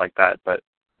and stuff like that. But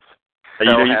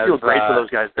you feel great for those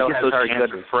guys. Still has our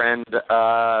good friend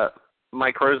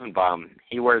Mike Rosenbaum.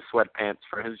 He wears sweatpants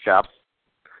for his job.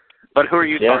 But who are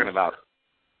you talking about?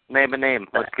 Name a name.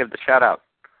 Let's give the shout out.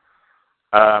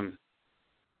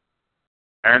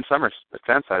 Aaron Summers at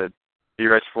Fansided. He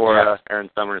writes for Aaron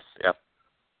Summers. Yep.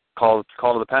 Call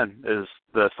to the Pen is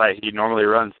the site he normally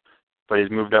runs, but he's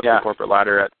moved up the corporate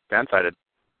ladder at Fansided.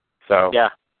 So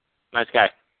nice guy.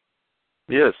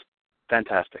 He is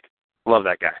fantastic. Love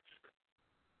that guy.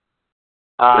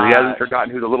 He hasn't forgotten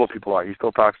who the little people are. He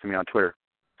still talks to me on Twitter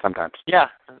sometimes. Yeah,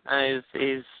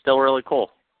 he's still really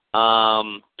cool.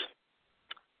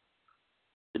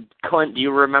 Clint, do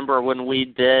you remember when we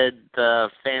did the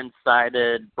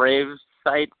Fansided Braves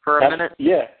site for a minute?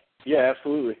 Yeah,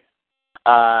 absolutely.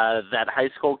 That high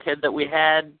school kid that we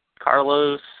had,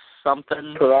 Carlos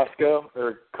something. Carrasco?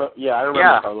 I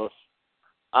remember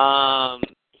Carlos.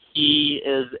 He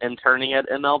is interning at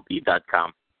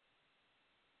MLB.com.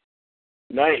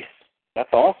 Nice. That's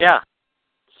awesome. Yeah.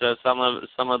 So some of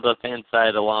the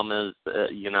Fanside alum is,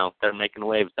 they're making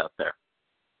waves out there.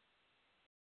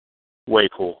 Way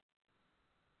cool.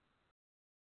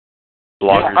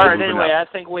 All right. Anyway, I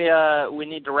think we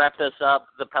need to wrap this up.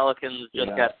 The Pelicans just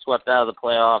got swept out of the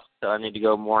playoffs, so I need to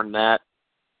go more than that.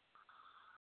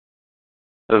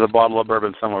 There's a bottle of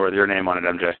bourbon somewhere with your name on it,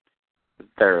 MJ.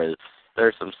 There is.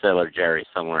 There's some Sailor Jerry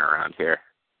somewhere around here.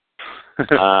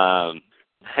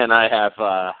 And I have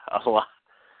a lot.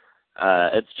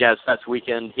 It's Jazz Fest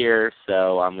weekend here,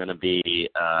 so I'm going to be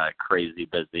crazy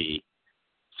busy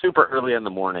super early in the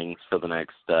mornings for the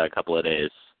next couple of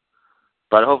days.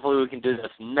 But hopefully we can do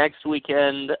this next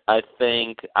weekend. I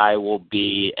think I'll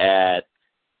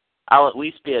at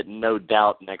least be at No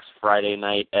Doubt next Friday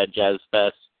night at Jazz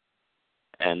Fest.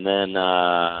 And then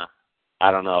I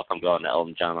don't know if I'm going to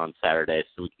Elton John on Saturday,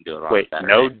 so we can do it on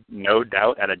Saturday. No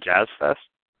Doubt at a Jazz Fest?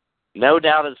 No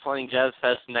Doubt is playing Jazz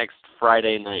Fest next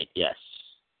Friday night, yes.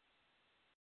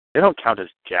 They don't count as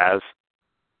jazz.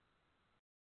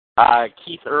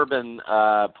 Keith Urban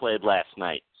played last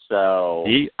night, so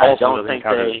I don't think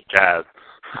they jazz.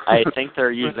 I think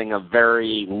they're using a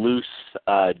very loose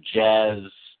jazz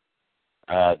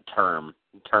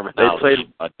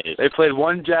terminology. They played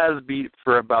one jazz beat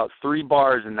for about 3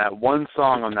 bars in that one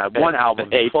song on that one album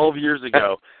 12 years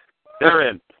ago. They're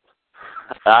in.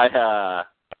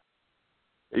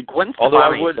 Gwen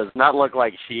Stefani does not look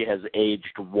like she has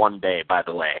aged one day, by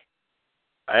the way.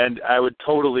 And I would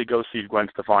totally go see Gwen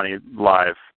Stefani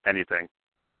live, anything.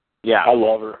 Yeah. I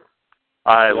love her.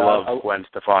 I love Gwen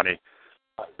Stefani.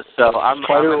 So I'm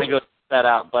going to go check that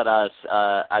out, but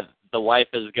the wife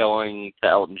is going to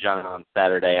Elton John on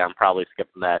Saturday. I'm probably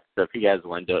skipping that. So if you guys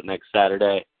want to do it next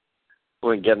Saturday,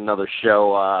 we can get another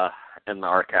show in the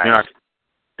archives.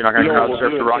 You're not going to crowd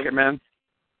surf the Rocket Man?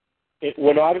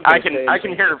 I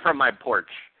can hear it from my porch.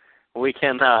 We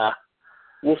can.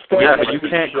 We'll start. Yeah, but you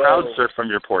can't crowd surf from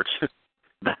your porch.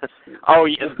 Oh,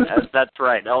 yeah, that's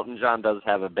right. Elton John does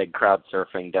have a big crowd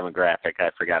surfing demographic.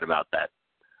 I forgot about that.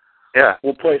 Yeah,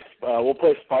 we'll play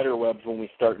Spiderwebs when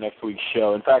we start next week's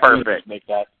show. In fact,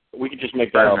 we could just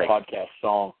make that our podcast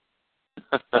song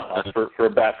for a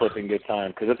backflipping good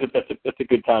time, because it's a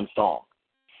good time song.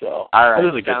 So all right, it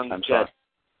is a good time song.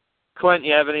 Clint,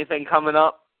 you have anything coming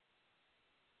up?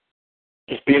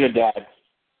 Just being a dad.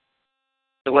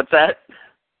 What's that?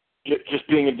 Just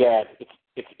being a dad.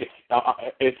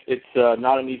 It's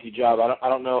not an easy job. I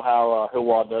don't know how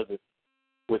Hllya does it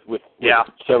with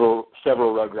several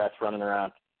Rugrats running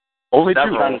around. Only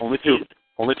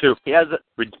two. He has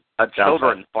a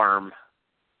children's farm.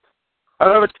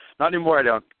 Oh, not anymore. I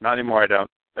don't.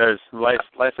 There's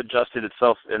life adjusted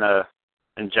itself in a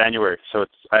in January. So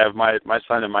I have my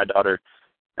son and my daughter,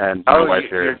 and my wife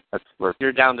here.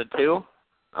 You're down to 2. Okay.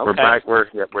 We're back.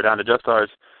 We're down to just ours,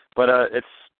 but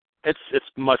it's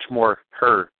much more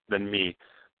her than me.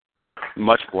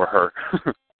 Much more her.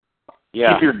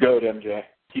 Yeah. Keep your goat, MJ.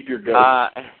 Keep your goat.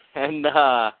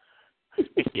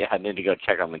 Yeah, I need to go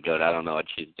check on the goat. I don't know what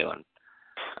she's doing.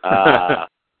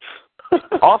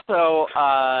 Also,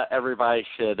 everybody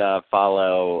should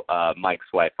follow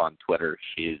Mike's wife on Twitter.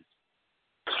 She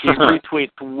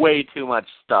retweets way too much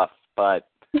stuff, but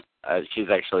she's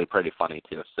actually pretty funny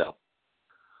too. So,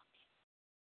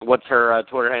 what's her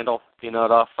Twitter handle? Do you know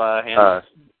it off hand?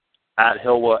 At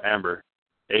Hllya Amber,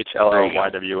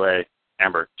 HLLYWA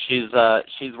Amber. She's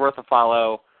worth a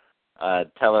follow.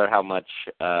 Tell her how much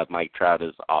Mike Trout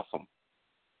is awesome.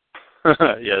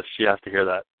 Yes, she has to hear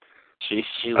that. She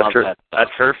loves that stuff.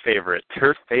 That's her favorite.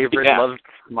 Her favorite loves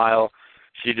smile.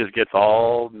 She just gets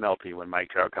all melty when Mike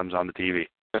Trout comes on the TV.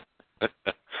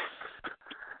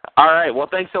 All right. Well,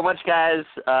 thanks so much, guys.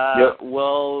 Yep.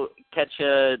 We'll catch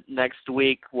you next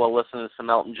week. We'll listen to some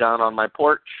Elton John on my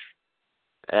porch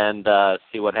and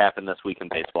see what happened this week in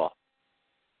baseball.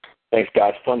 Thanks,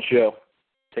 guys. Fun show.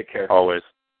 Take care. Always.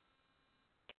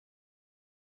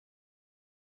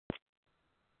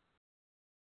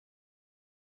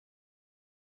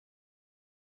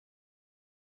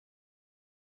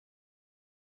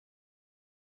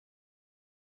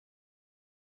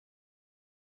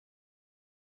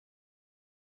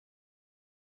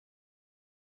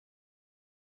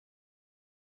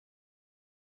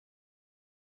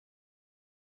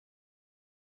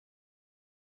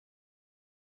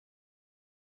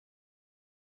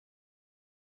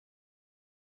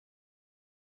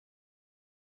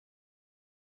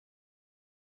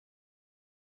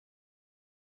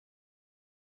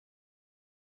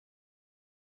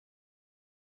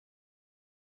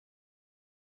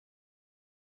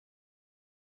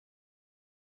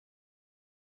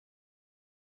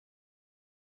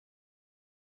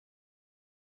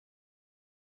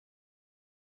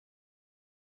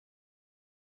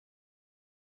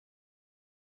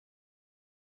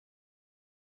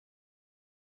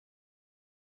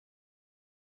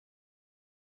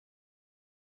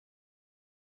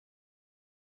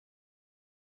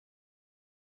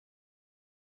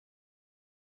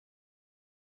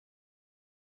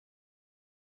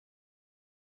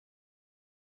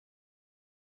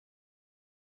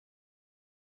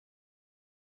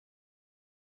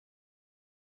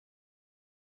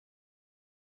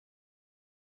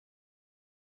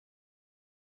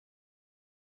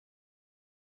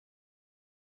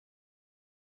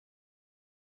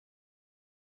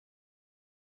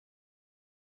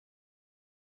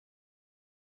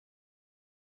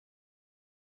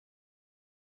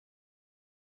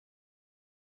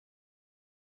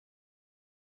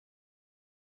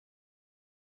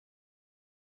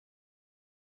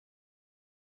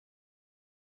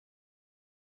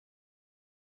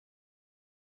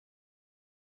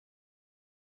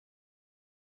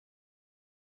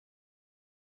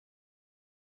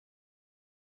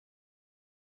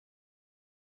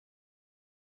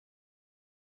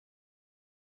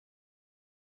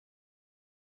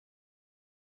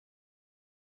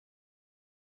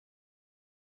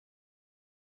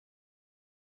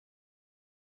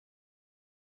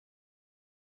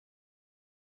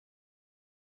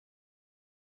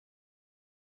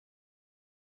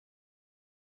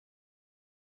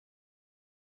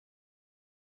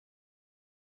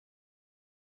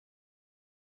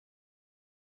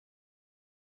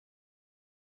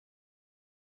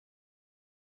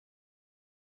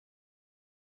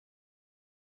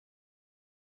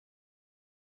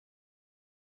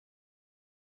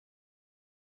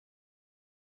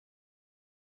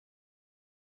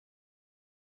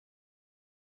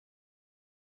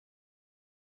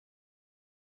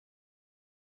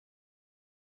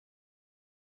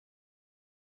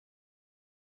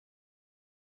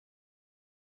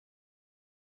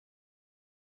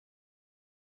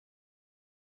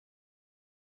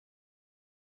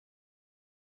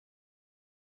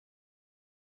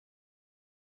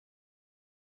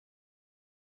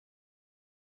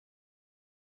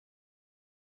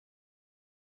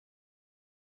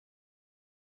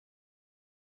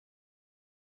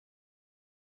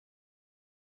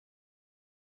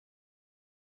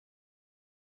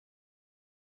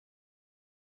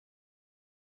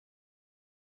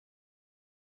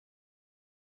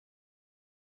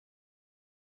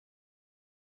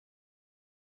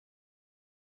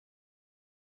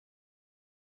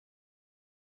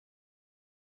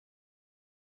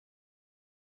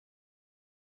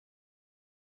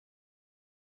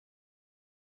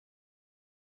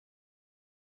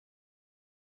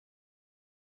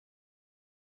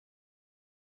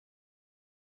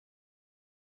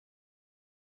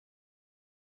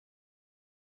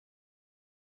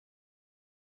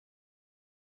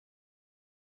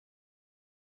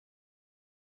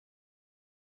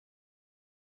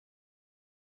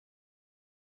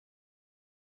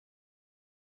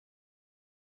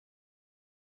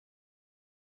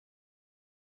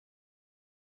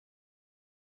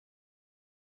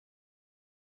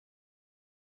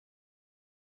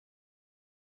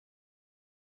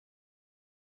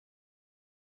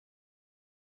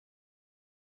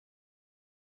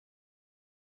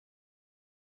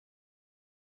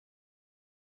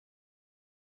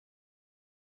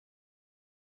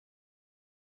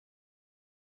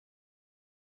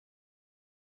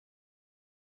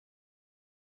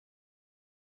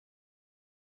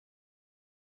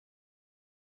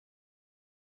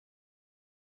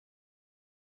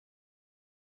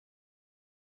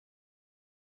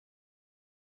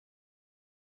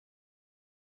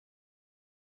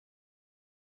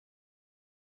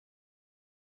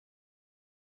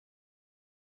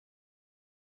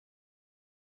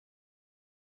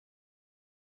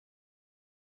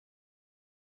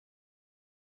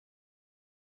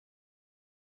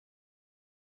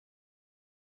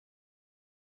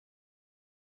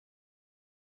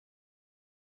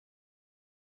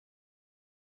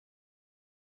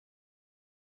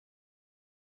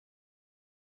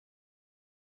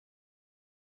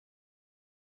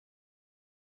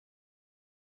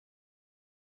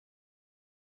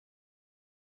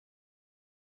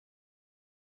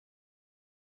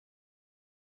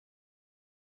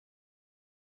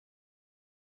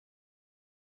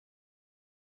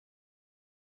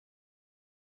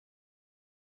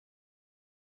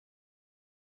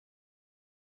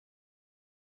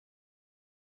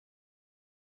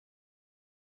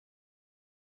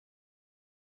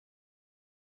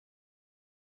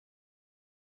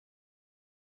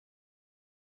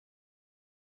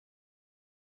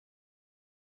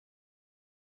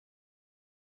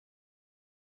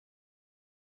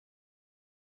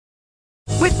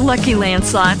 With Lucky Land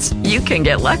Slots, you can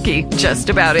get lucky just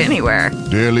about anywhere.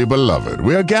 Dearly beloved,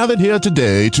 we are gathered here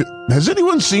today to... Has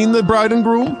anyone seen the bride and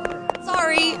groom?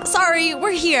 Sorry,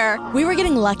 we're here. We were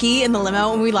getting lucky in the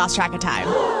limo and we lost track of time.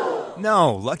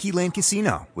 No, Lucky Land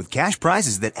Casino, with cash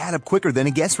prizes that add up quicker than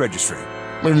a guest registry.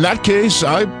 In that case,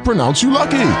 I pronounce you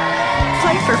lucky.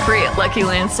 Play for free at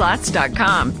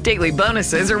LuckyLandSlots.com. Daily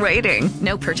bonuses are waiting.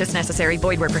 No purchase necessary.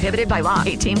 Void where prohibited by law.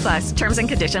 18+. Terms and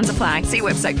conditions apply. See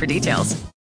website for details.